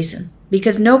good reason,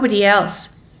 because nobody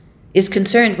else is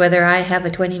concerned whether I have a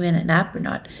 20-minute nap or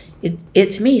not.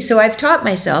 It's me. So I've taught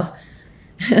myself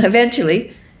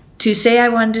eventually to say I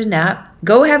wanted a nap,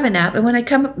 go have a nap, and when I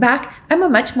come back, I'm a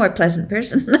much more pleasant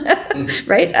person,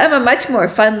 right? I'm a much more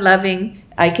fun-loving,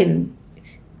 I can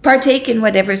partake in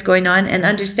whatever's going on and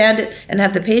understand it and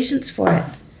have the patience for it.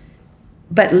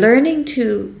 But learning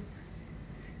to,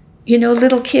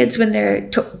 little kids when they're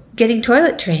getting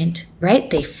toilet trained, right?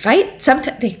 They fight.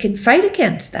 Sometimes they can fight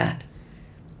against that.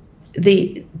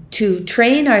 to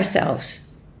train ourselves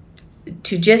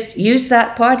to just use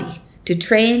that body, to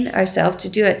train ourselves to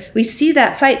do it. We see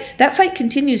that fight. That fight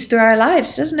continues through our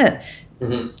lives, doesn't it?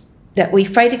 Mm-hmm. That we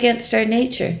fight against our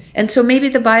nature. And so maybe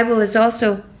the Bible is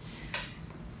also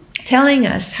telling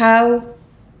us how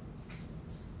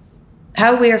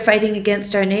we are fighting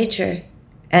against our nature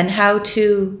and how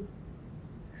to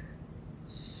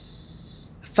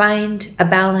find a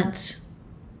balance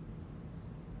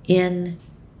in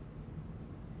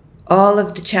all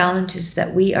of the challenges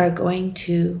that we are going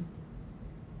to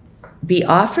be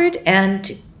offered,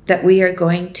 and that we are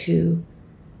going to,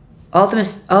 all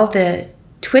the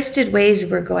twisted ways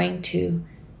we're going to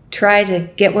try to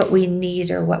get what we need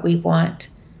or what we want.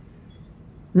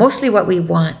 Mostly what we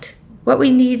want. What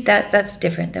we need, that's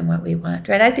different than what we want,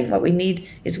 right? I think what we need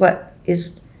is what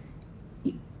is,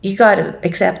 you got to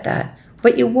accept that.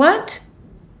 What you want,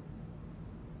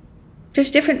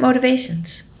 there's different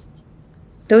motivations.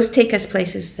 Those take us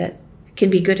places that can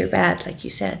be good or bad, like you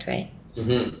said, right?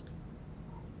 Mm-hmm.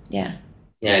 Yeah.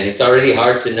 Yeah, and it's already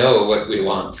hard to know what we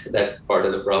want. That's part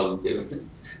of the problem too.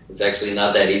 It's actually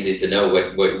not that easy to know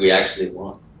what we actually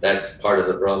want. That's part of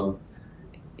the problem.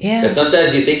 Yeah. Because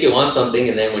sometimes you think you want something,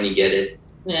 and then when you get it,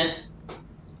 yeah.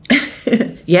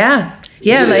 Yeah.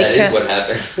 Yeah, usually like that is what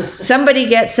happens. Somebody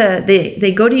gets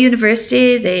they go to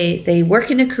university, they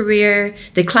work in a career,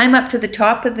 they climb up to the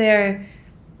top of their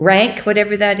rank,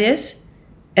 whatever that is,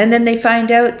 and then they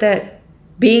find out that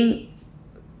being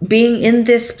in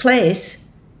this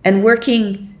place and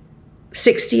working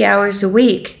 60 hours a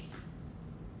week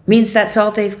means that's all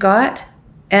they've got,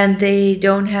 and they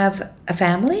don't have a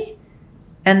family,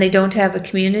 and they don't have a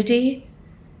community,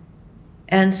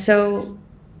 and so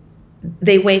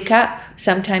they wake up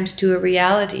sometimes to a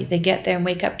reality. They get there and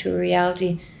wake up to a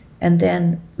reality and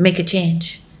then make a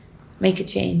change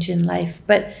in life.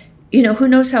 But, who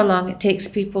knows how long it takes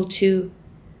people to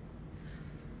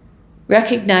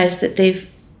recognize that they've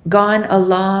gone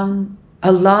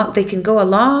they can go a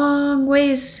long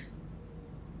ways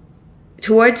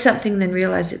towards something, then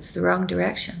realize it's the wrong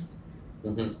direction.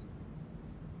 Mm-hmm.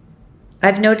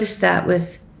 I've noticed that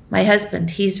with my husband.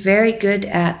 He's very good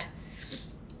at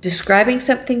describing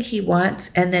something he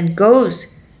wants and then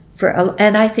goes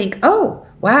and I think, oh,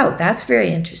 wow, that's very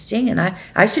interesting. And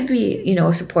I should be,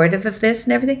 supportive of this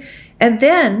and everything. And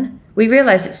then we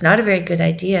realize it's not a very good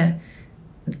idea.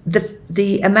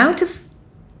 The amount of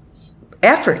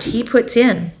effort he puts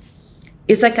in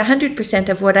is like 100%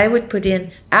 of what I would put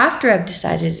in after I've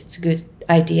decided it's a good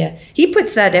idea. He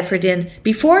puts that effort in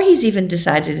before he's even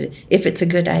decided if it's a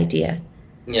good idea.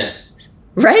 Yeah.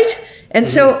 Right? And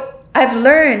so I've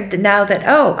learned now that,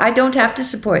 I don't have to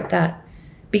support that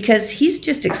because he's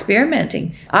just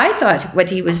experimenting. I thought what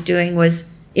he was doing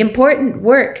was important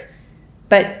work,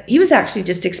 but he was actually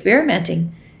just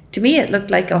experimenting. To me, it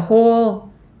looked like a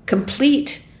whole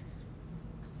complete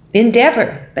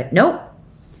endeavor, but nope,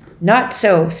 not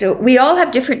so. So we all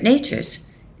have different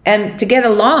natures. And to get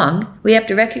along, we have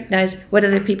to recognize what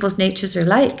other people's natures are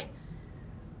like.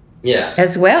 Yeah.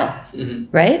 As well,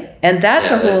 right? And that's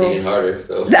that's even harder.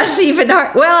 So that's even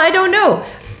hard. Well, I don't know.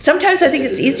 Sometimes I think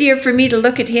it's easier for me to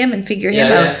look at him and figure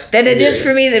him out than it is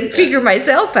for me to figure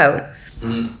myself out.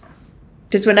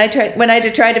 Because when I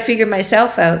try to figure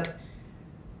myself out,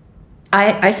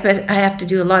 I have to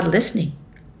do a lot of listening.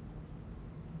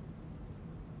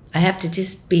 I have to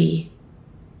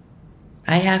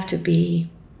be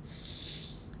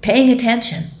paying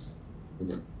attention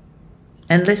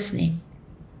and listening.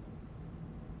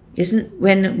 Isn't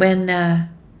when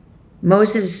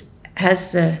Moses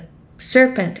has the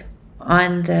serpent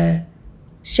on the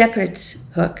shepherd's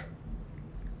hook,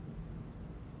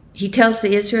 he tells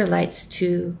the Israelites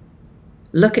to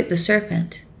look at the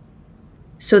serpent.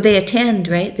 So they attend,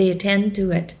 right? They attend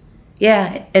to it.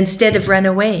 Yeah, instead of run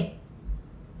away.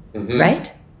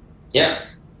 Right? Yeah.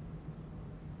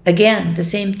 Again, the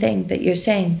same thing that you're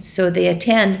saying. So they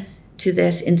attend to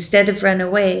this instead of run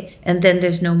away, and then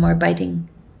there's no more biting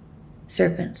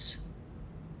serpents.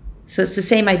 So it's the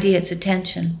same idea, it's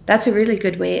attention. That's a really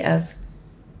good way of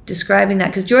describing that,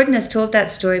 because Jordan has told that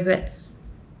story, but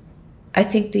I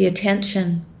think the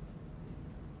attention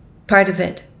part of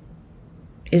it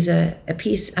is a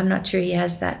piece. I'm not sure he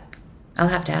has that. I'll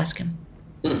have to ask him.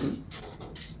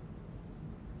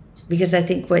 Because I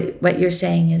think what you're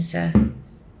saying is,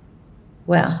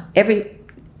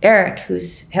 Eric,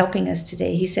 who's helping us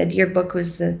today, he said your book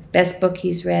was the best book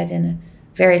he's read in a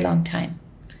very long time.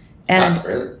 And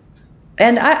really?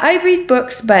 And I read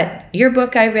books, but your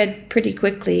book I read pretty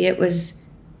quickly. It was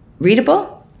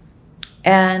readable,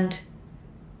 and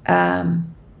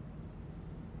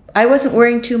I wasn't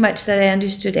worrying too much that I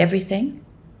understood everything,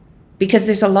 because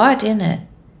there's a lot in it.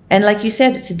 And like you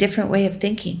said, it's a different way of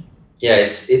thinking. Yeah,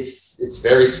 it's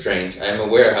very strange. I'm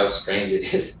aware how strange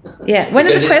it is. Yeah, one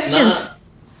of the questions.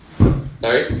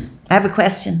 Sorry? I have a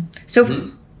question.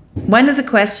 So one of the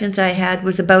questions I had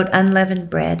was about unleavened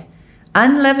bread.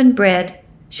 Unleavened bread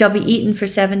shall be eaten for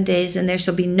 7 days, and there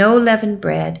shall be no leavened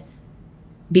bread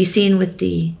be seen with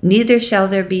thee. Neither shall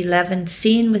there be leaven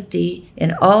seen with thee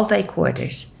in all thy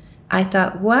quarters. I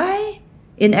thought, why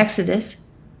in Exodus?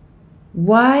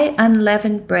 Why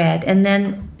unleavened bread? And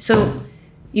then, so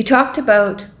you talked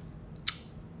about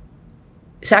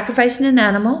sacrificing an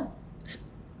animal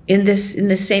in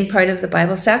this same part of the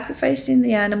Bible, sacrificing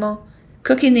the animal,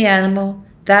 cooking the animal.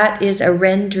 That is a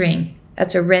rendering.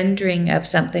 That's a rendering of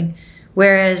something.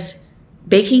 Whereas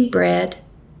baking bread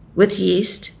with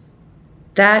yeast,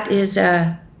 that is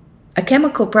a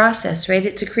chemical process, right?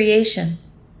 It's a creation.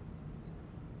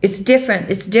 It's different.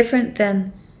 It's different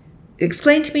than...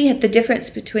 Explain to me the difference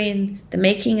between the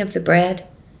making of the bread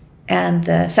and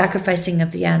the sacrificing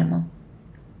of the animal.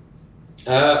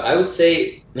 I would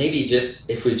say maybe just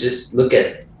if we just look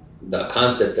at the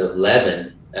concept of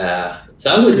leaven, it's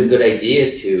always a good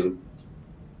idea to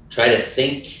try to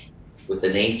think with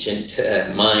an ancient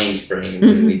mind frame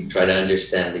when we try to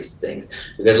understand these things.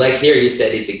 Because like here you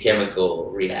said, it's a chemical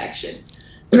reaction.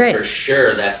 But right. For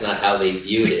sure, that's not how they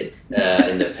viewed it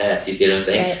in the past. You see what I'm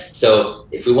saying? Right. So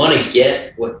if we want to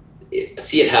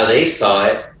see it how they saw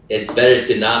it, it's better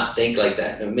to not think like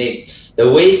that. And maybe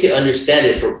the way to understand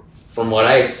it, from what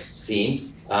I've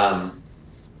seen,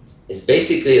 is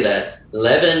basically that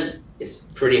leaven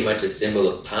is pretty much a symbol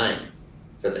of time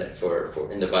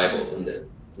for in the Bible,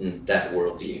 in that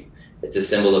worldview. It's a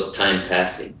symbol of time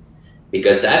passing,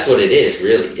 because that's what it is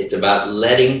really. It's about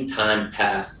letting time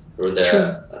pass for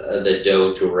the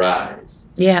dough to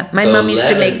rise. Yeah, my mom used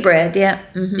to make bread. Yeah.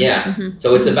 Mm-hmm, yeah. Mm-hmm.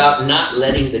 So it's about not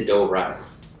letting the dough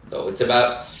rise. So it's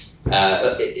about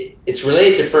it's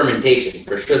related to fermentation.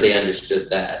 For sure, they understood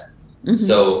that. Mm-hmm.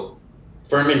 So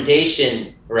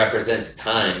fermentation represents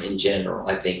time in general,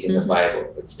 I think, in the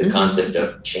Bible. It's the concept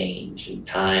of change and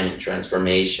time and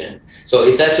transformation. So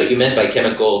if that's what you meant by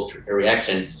chemical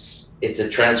reaction, it's a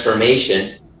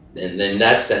transformation, and in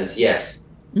that sense, yes.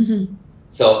 Mm-hmm.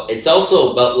 So it's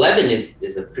also about leaven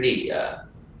is a pretty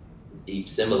deep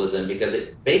symbolism, because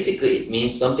it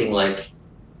means something like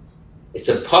it's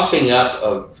a puffing up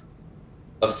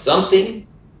of something,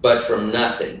 but from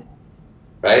nothing.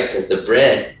 Right? Because the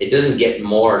bread, it doesn't get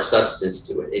more substance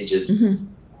to it. It just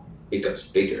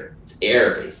becomes bigger. It's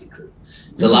air, basically.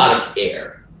 It's a lot of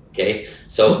air. Okay?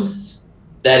 So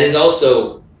that is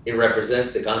also, it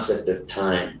represents the concept of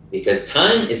time, because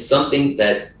time is something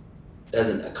that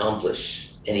doesn't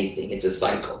accomplish anything. It's a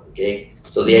cycle. Okay?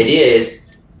 So the idea is,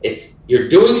 you're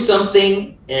doing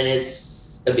something and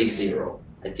it's a big zero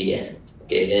at the end.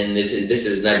 Okay? And this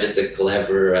is not just a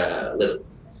clever little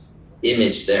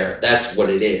image there. That's what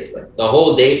it is. Like the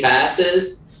whole day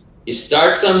passes, you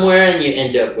start somewhere and you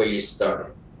end up where you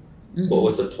started. What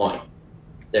was the point?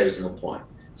 There was no point.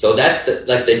 So that's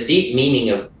the deep meaning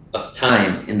of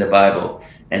time in the Bible,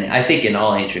 and I think in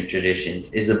all ancient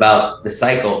traditions, is about the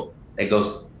cycle that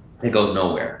goes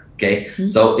nowhere. Okay.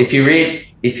 So if you read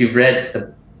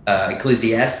the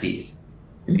Ecclesiastes,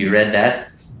 if you read that,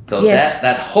 so yes.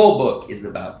 that whole book is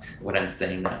about what I'm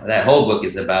saying now. That whole book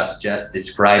is about just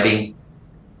describing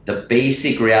the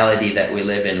basic reality that we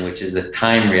live in, which is a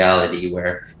time reality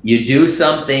where you do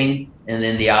something and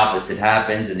then the opposite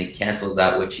happens and it cancels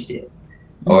out what you did.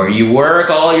 Or you work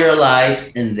all your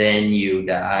life and then you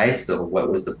die. So what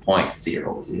was the point?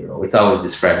 0, 0. It's always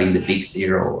describing the big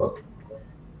zero.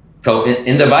 So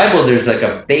in the Bible, there's like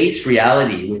a base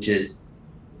reality, which is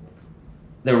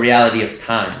the reality of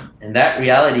time. And that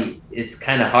reality, it's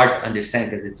kind of hard to understand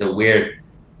because it's a weird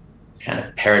kind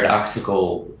of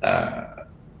paradoxical, I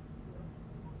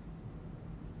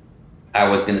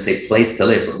was going to say place to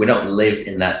live, but we don't live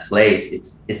in that place.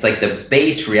 It's like the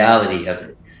base reality of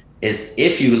it is,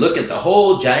 if you look at the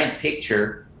whole giant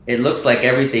picture, it looks like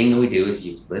everything we do is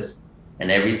useless and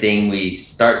everything we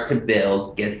start to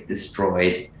build gets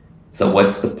destroyed. So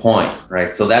what's the point,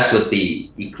 right? So that's what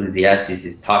the Ecclesiastes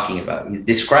is talking about. He's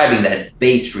describing that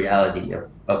base reality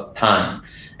of time.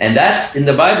 And that's, in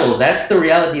the Bible, that's the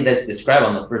reality that's described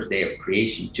on the first day of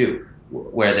creation too,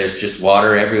 where there's just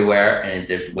water everywhere and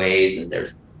there's waves and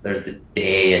there's the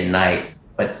day and night,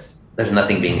 but there's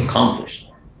nothing being accomplished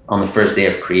on the first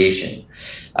day of creation.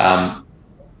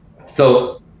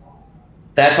 So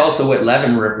that's also what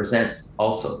leaven represents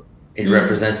also. It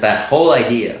represents that whole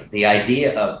idea, the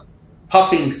idea of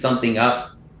puffing something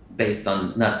up based on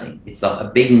nothing. It's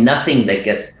a big nothing that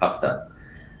gets puffed up.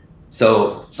 So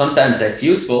sometimes that's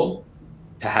useful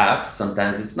to have,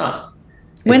 sometimes it's not.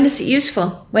 When is it useful?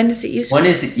 When is it useful? When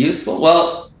is it useful? Well,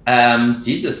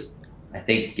 Jesus, I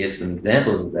think, gives some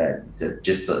examples of that. He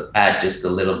said add just a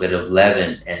little bit of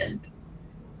leaven and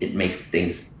it makes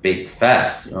things big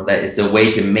fast. You know, that it's a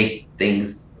way to make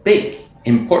things big,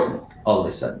 important all of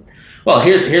a sudden. Well,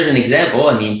 here's an example.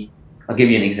 I mean, I'll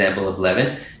give you an example of leaven.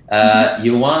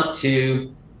 You want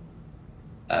to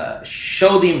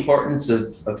show the importance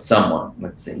of someone.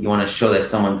 Let's say you want to show that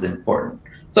someone's important.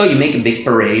 So you make a big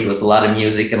parade with a lot of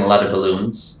music and a lot of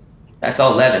balloons. That's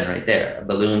all leaven right there. A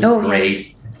balloon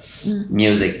parade,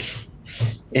 music.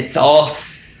 It's all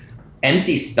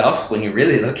empty stuff when you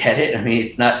really look at it. I mean,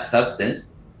 it's not substance,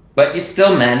 but you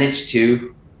still manage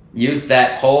to use that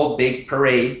whole big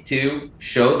parade to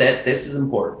show that this is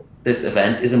important. This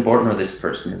event is important, or this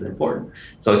person is important.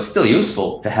 So it's still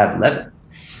useful to have leaven.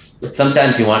 But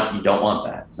sometimes you don't want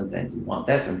that. Sometimes you want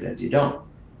that, sometimes you don't.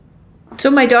 So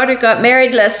my daughter got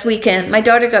married last weekend.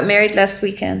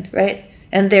 Right?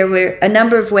 And there were a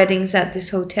number of weddings at this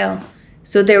hotel.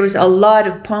 So there was a lot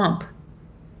of pomp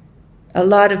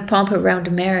around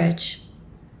a marriage.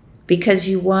 Because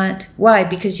you want, why?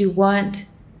 Because you want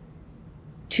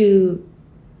to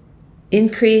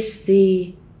increase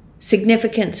the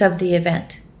significance of the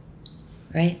event,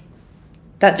 right?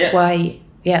 That's why.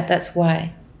 Yeah, that's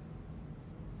why.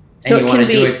 So and you want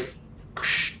to do it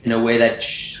in a way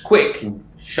that's quick and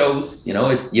shows. You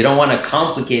know, you don't want a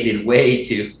complicated way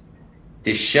to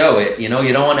show it. You know,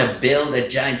 you don't want to build a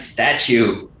giant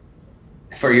statue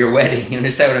for your wedding. You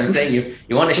understand what I'm saying?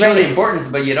 You want to show the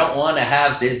importance, but you don't want to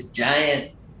have this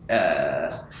giant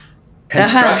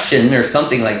construction or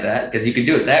something like that, because you could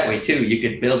do it that way too. You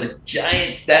could build a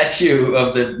giant statue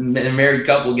of the married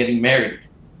couple getting married.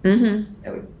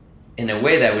 In a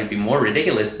way, that would be more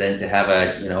ridiculous than to have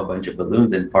a bunch of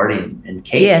balloons and party and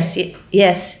cake.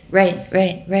 Yes, right.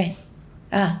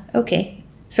 Okay.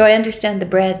 So I understand the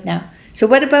bread now. So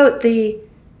what about the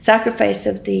sacrifice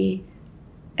of the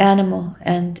animal,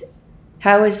 and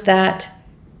how is that?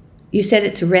 You said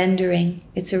it's rendering.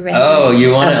 It's a rendering. Oh,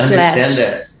 you want to understand flesh.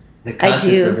 that. The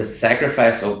concept of a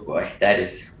sacrifice, oh boy, that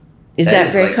is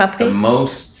very like complicated? The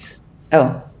most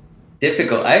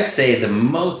difficult. I'd say the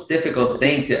most difficult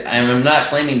thing I'm not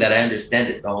claiming that I understand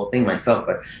it, the whole thing myself,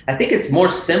 but I think it's more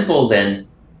simple than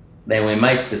we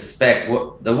might suspect.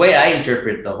 The way I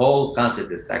interpret the whole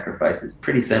concept of sacrifice is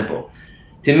pretty simple.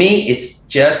 To me, it's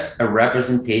just a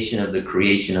representation of the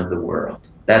creation of the world.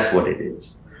 That's what it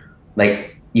is.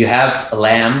 Like, you have a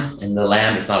lamb, and the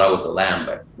lamb, it's not always a lamb,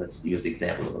 but let's use the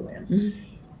example of a lamb.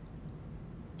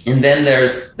 And then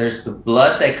there's the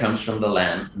blood that comes from the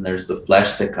lamb, and there's the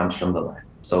flesh that comes from the lamb.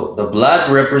 So the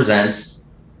blood represents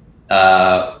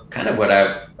kind of what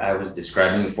I was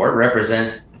describing before. It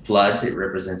represents flood, it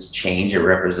represents change, it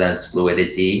represents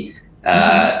fluidity.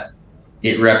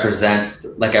 It represents,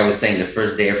 like I was saying, the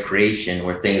first day of creation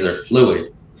where things are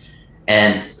fluid.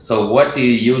 And so what do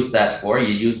you use that for?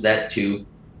 You use that to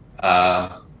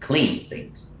clean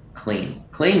things.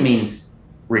 Clean means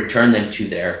return them to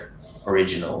their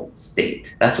original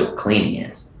state. That's what cleaning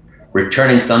is.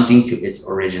 Returning something to its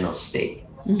original state.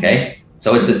 Okay?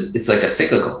 So it's like a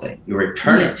cyclical thing. You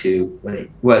return it to what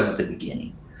it was at the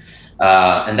beginning.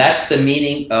 And that's the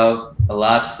meaning of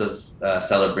lots of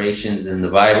celebrations in the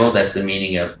Bible. That's the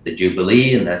meaning of the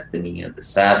Jubilee, and that's the meaning of the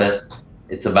Sabbath.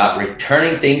 It's about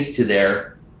returning things to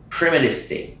their primitive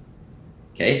state.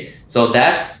 Okay? So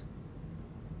that's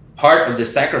part of the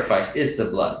sacrifice, is the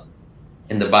blood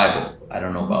in the Bible. I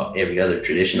don't know about every other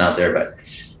tradition out there, but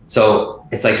so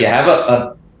it's like you have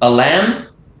a lamb,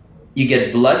 you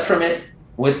get blood from it.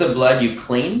 With the blood, you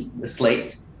clean the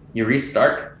slate, you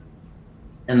restart.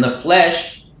 And the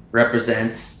flesh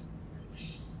represents,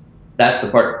 that's the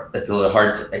part that's a little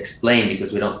hard to explain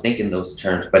because we don't think in those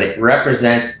terms, but it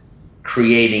represents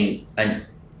creating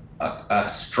a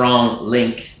strong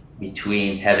link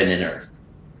between heaven and earth.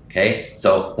 Okay,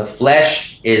 so the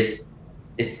flesh it's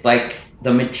like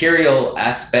the material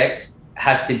aspect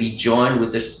has to be joined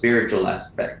with the spiritual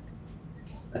aspect.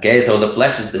 Okay, so the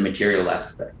flesh is the material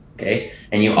aspect. Okay,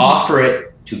 and you offer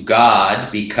it to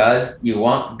God because you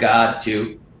want God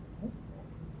to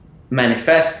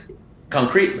manifest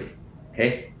concretely.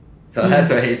 Okay, so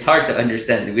that's why it's hard to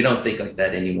understand. We don't think like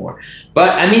that anymore.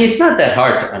 But I mean, it's not that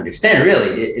hard to understand,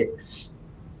 really.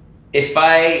 If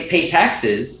I pay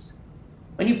taxes,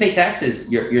 when you pay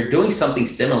taxes, you're doing something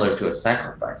similar to a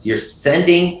sacrifice.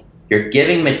 You're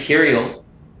giving material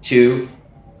to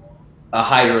a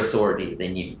higher authority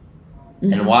than you.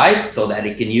 And why? So that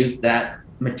it can use that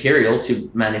material to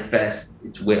manifest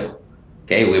its will.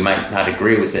 Okay, we might not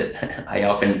agree with it. I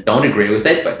often don't agree with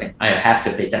it, but I have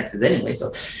to pay taxes anyway. So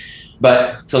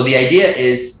the idea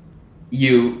is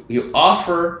you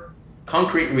offer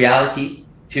concrete reality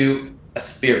to a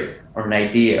spirit or an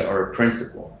idea or a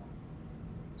principle,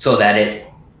 so that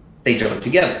they join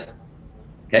together.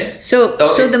 Okay. So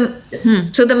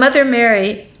the Mother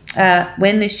Mary,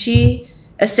 when she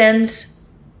ascends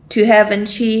to heaven,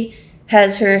 she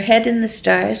has her head in the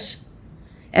stars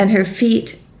and her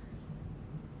feet,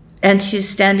 and she's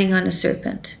standing on a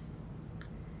serpent.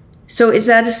 So is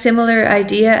that a similar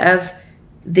idea of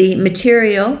the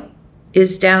material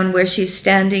is down where she's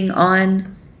standing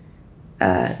on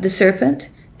the serpent,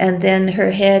 and then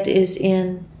her head is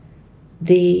in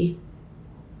the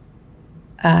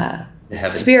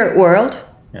spirit world?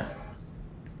 Yeah.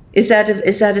 Is that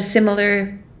a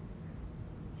similar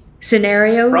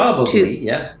scenario? Probably,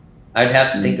 yeah. I'd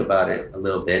have to think about it a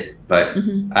little bit, but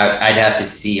I'd have to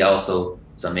see also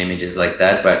some images like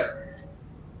that. But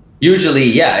usually,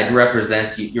 yeah, it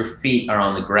represents your feet are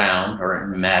on the ground or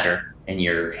in matter, and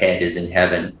your head is in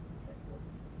heaven.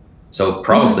 So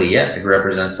probably, yeah, it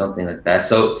represents something like that.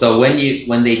 So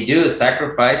when they do a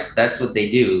sacrifice, that's what they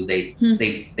do.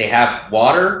 They have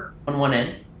water on one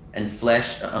end and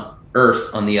flesh,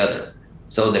 earth on the other.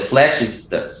 So the flesh is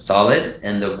the solid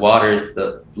and the water is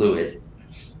the fluid.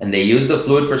 And they use the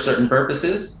fluid for certain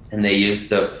purposes, and they use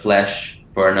the flesh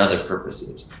for another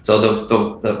purposes. So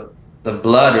the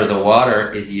blood or the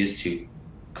water is used to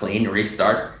clean,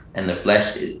 restart, and the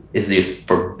flesh is used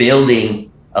for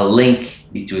building a link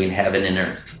between heaven and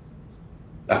earth,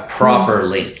 a proper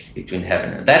link between heaven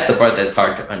and earth. That's the part that's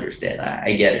hard to understand.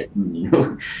 I get it.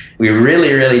 We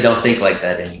really, really don't think like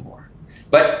that anymore.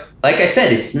 But like I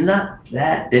said, it's not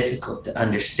that difficult to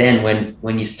understand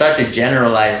when you start to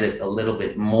generalize it a little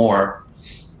bit more.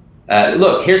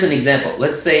 Look, here's an example.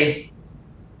 Let's say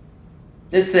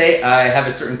I have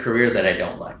a certain career that I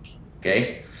don't like,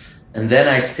 okay? And then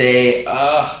I say,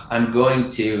 I'm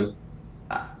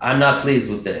not pleased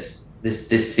with this.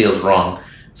 This feels wrong.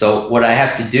 So what I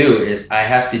have to do is I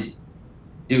have to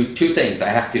do two things. I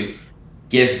have to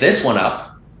give this one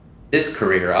up, this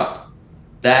career up.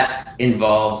 That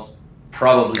involves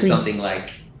probably something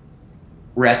like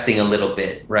resting a little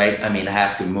bit, right? I mean, I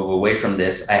have to move away from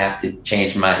this. I have to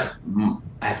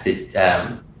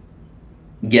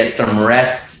get some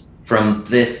rest from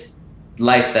this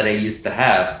life that I used to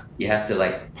have. You have to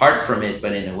like part from it,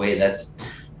 but in a way that's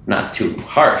not too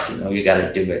harsh. You got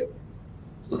to do it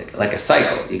like a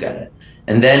cycle. You got to,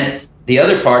 and then the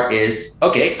other part is,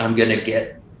 okay, I'm going to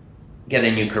get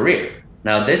a new career.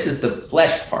 Now this is the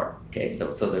flesh part. Okay,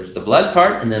 so there's the blood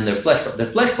part and then the flesh part. The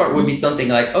flesh part would be something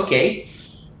like, okay,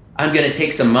 I'm going to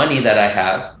take some money that I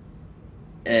have,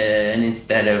 and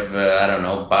instead of, I don't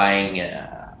know, buying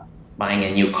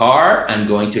a new car, I'm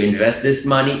going to invest this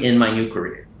money in my new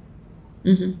career.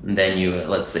 And then you,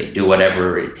 let's say, do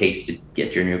whatever it takes to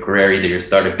get your new career. Either you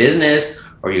start a business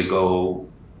or you go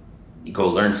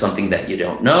learn something that you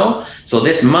don't know. So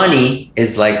this money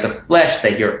is like the flesh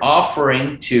that you're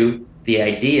offering to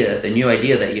the new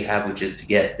idea that you have, which is to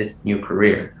get this new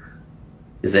career.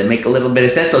 Does that make a little bit of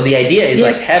sense? So the idea is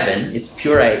like heaven. It's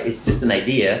pure. It's just an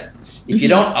idea. If you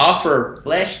don't offer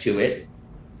flesh to it,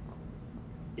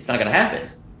 it's not going to happen,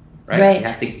 right? You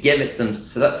have to give it some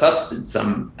substance,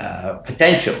 some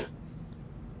potential,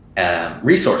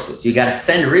 resources. You got to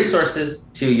send resources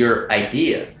to your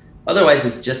idea. Otherwise,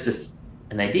 it's just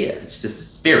an idea. It's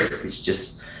just spirit. It's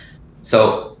just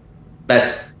so.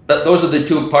 Those are the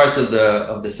two parts of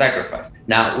the sacrifice.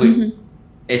 Now,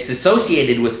 it's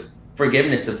associated with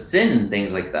forgiveness of sin and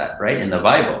things like that, right, in the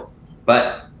Bible.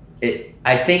 But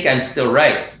I think I'm still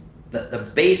right.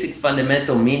 The basic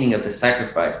fundamental meaning of the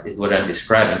sacrifice is what I'm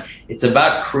describing. It's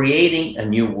about creating a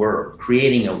new world,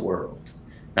 creating a world.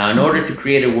 Now, in order to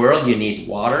create a world, you need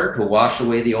water to wash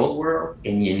away the old world,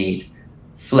 and you need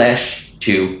flesh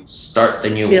to start the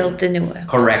new build the new world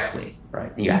correctly,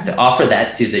 right? And you have to offer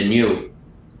that to the new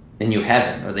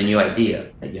heaven or the new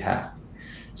idea that you have.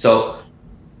 So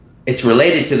it's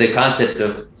related to the concept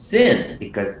of sin,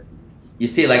 because you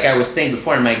see, like I was saying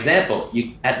before in my example,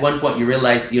 at one point you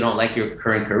realize you don't like your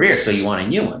current career, so you want a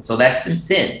new one. So that's the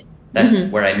sin.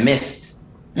 That's where I missed.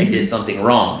 I did something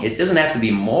wrong. It doesn't have to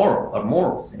be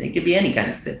moral sin. It could be any kind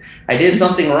of sin. I did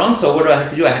something wrong, so what do I have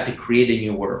to do? I have to create a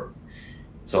new world.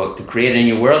 So to create a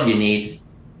new world, you need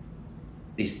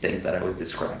these things that I was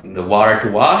describing: the water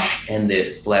to wash and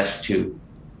the flesh to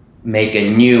make a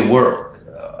new world.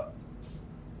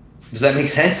 Does that make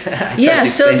sense? Yeah.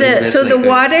 So the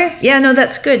water. Yeah. No,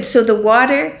 that's good. So the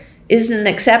water is an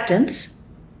acceptance,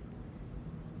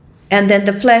 And then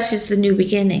the flesh is the new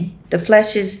beginning. The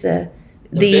flesh is the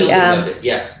building of it,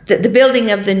 yeah. The building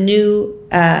of the new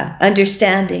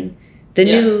understanding, the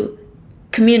new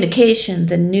communication,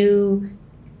 the new,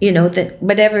 that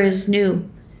whatever is new.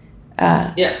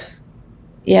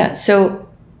 Yeah. So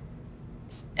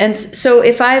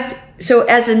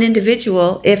as an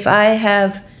individual, if I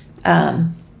have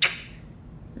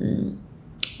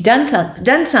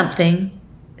done something,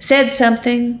 said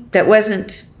something that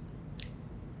wasn't,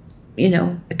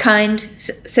 kind,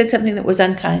 said something that was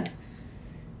unkind,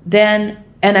 then,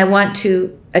 and I want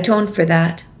to atone for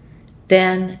that,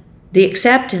 then the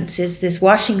acceptance is this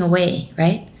washing away,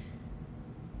 right?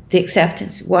 The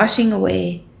acceptance, washing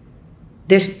away.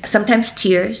 There's sometimes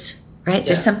tears, right? Yeah.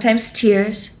 There's sometimes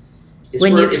tears.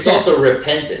 It's also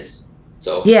repentance.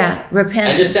 So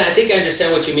repentance. I think I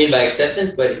understand what you mean by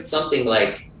acceptance, but it's something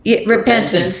like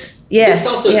repentance. Yes.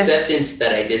 It's also acceptance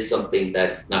that I did something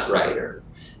that's not right, or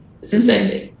it's the same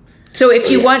thing. So if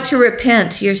you want to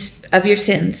repent of your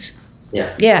sins,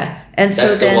 and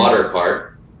that's the water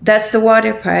part. That's the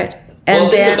water part. And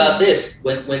think about this: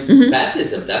 when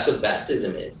baptism, that's what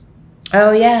baptism is.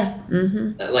 Oh yeah.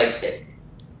 Like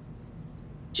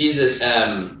Jesus,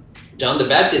 John the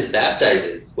Baptist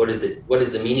baptizes. What is it? What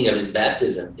is the meaning of his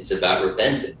baptism? It's about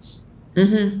repentance.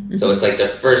 So it's like the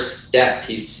first step.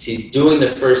 He's doing the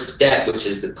first step, which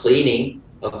is the cleaning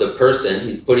of the person.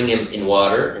 He's putting him in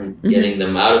water and getting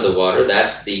them out of the water.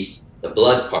 That's the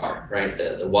blood part, right?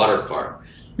 The water part.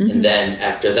 And then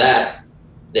after that,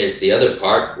 there's the other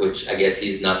part, which I guess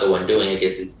he's not the one doing. I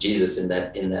guess it's Jesus in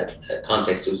that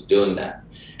context who's doing that.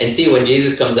 And see, when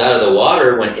Jesus comes out of the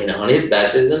water, on his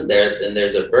baptism,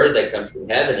 there's a bird that comes from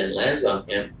heaven and lands on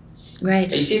him. Right.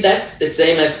 And you see, that's the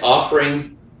same as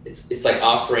offering. It's like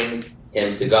offering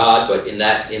him to God, but in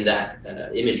that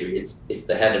imagery, it's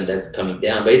the heaven that's coming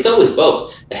down. But it's always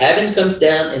both. The heaven comes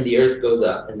down and the earth goes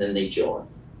up, and then they join.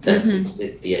 That's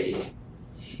the idea.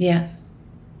 Yeah,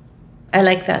 I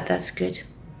like that. That's good.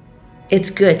 It's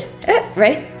good,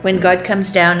 right? When God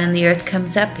comes down and the earth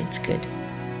comes up, it's good.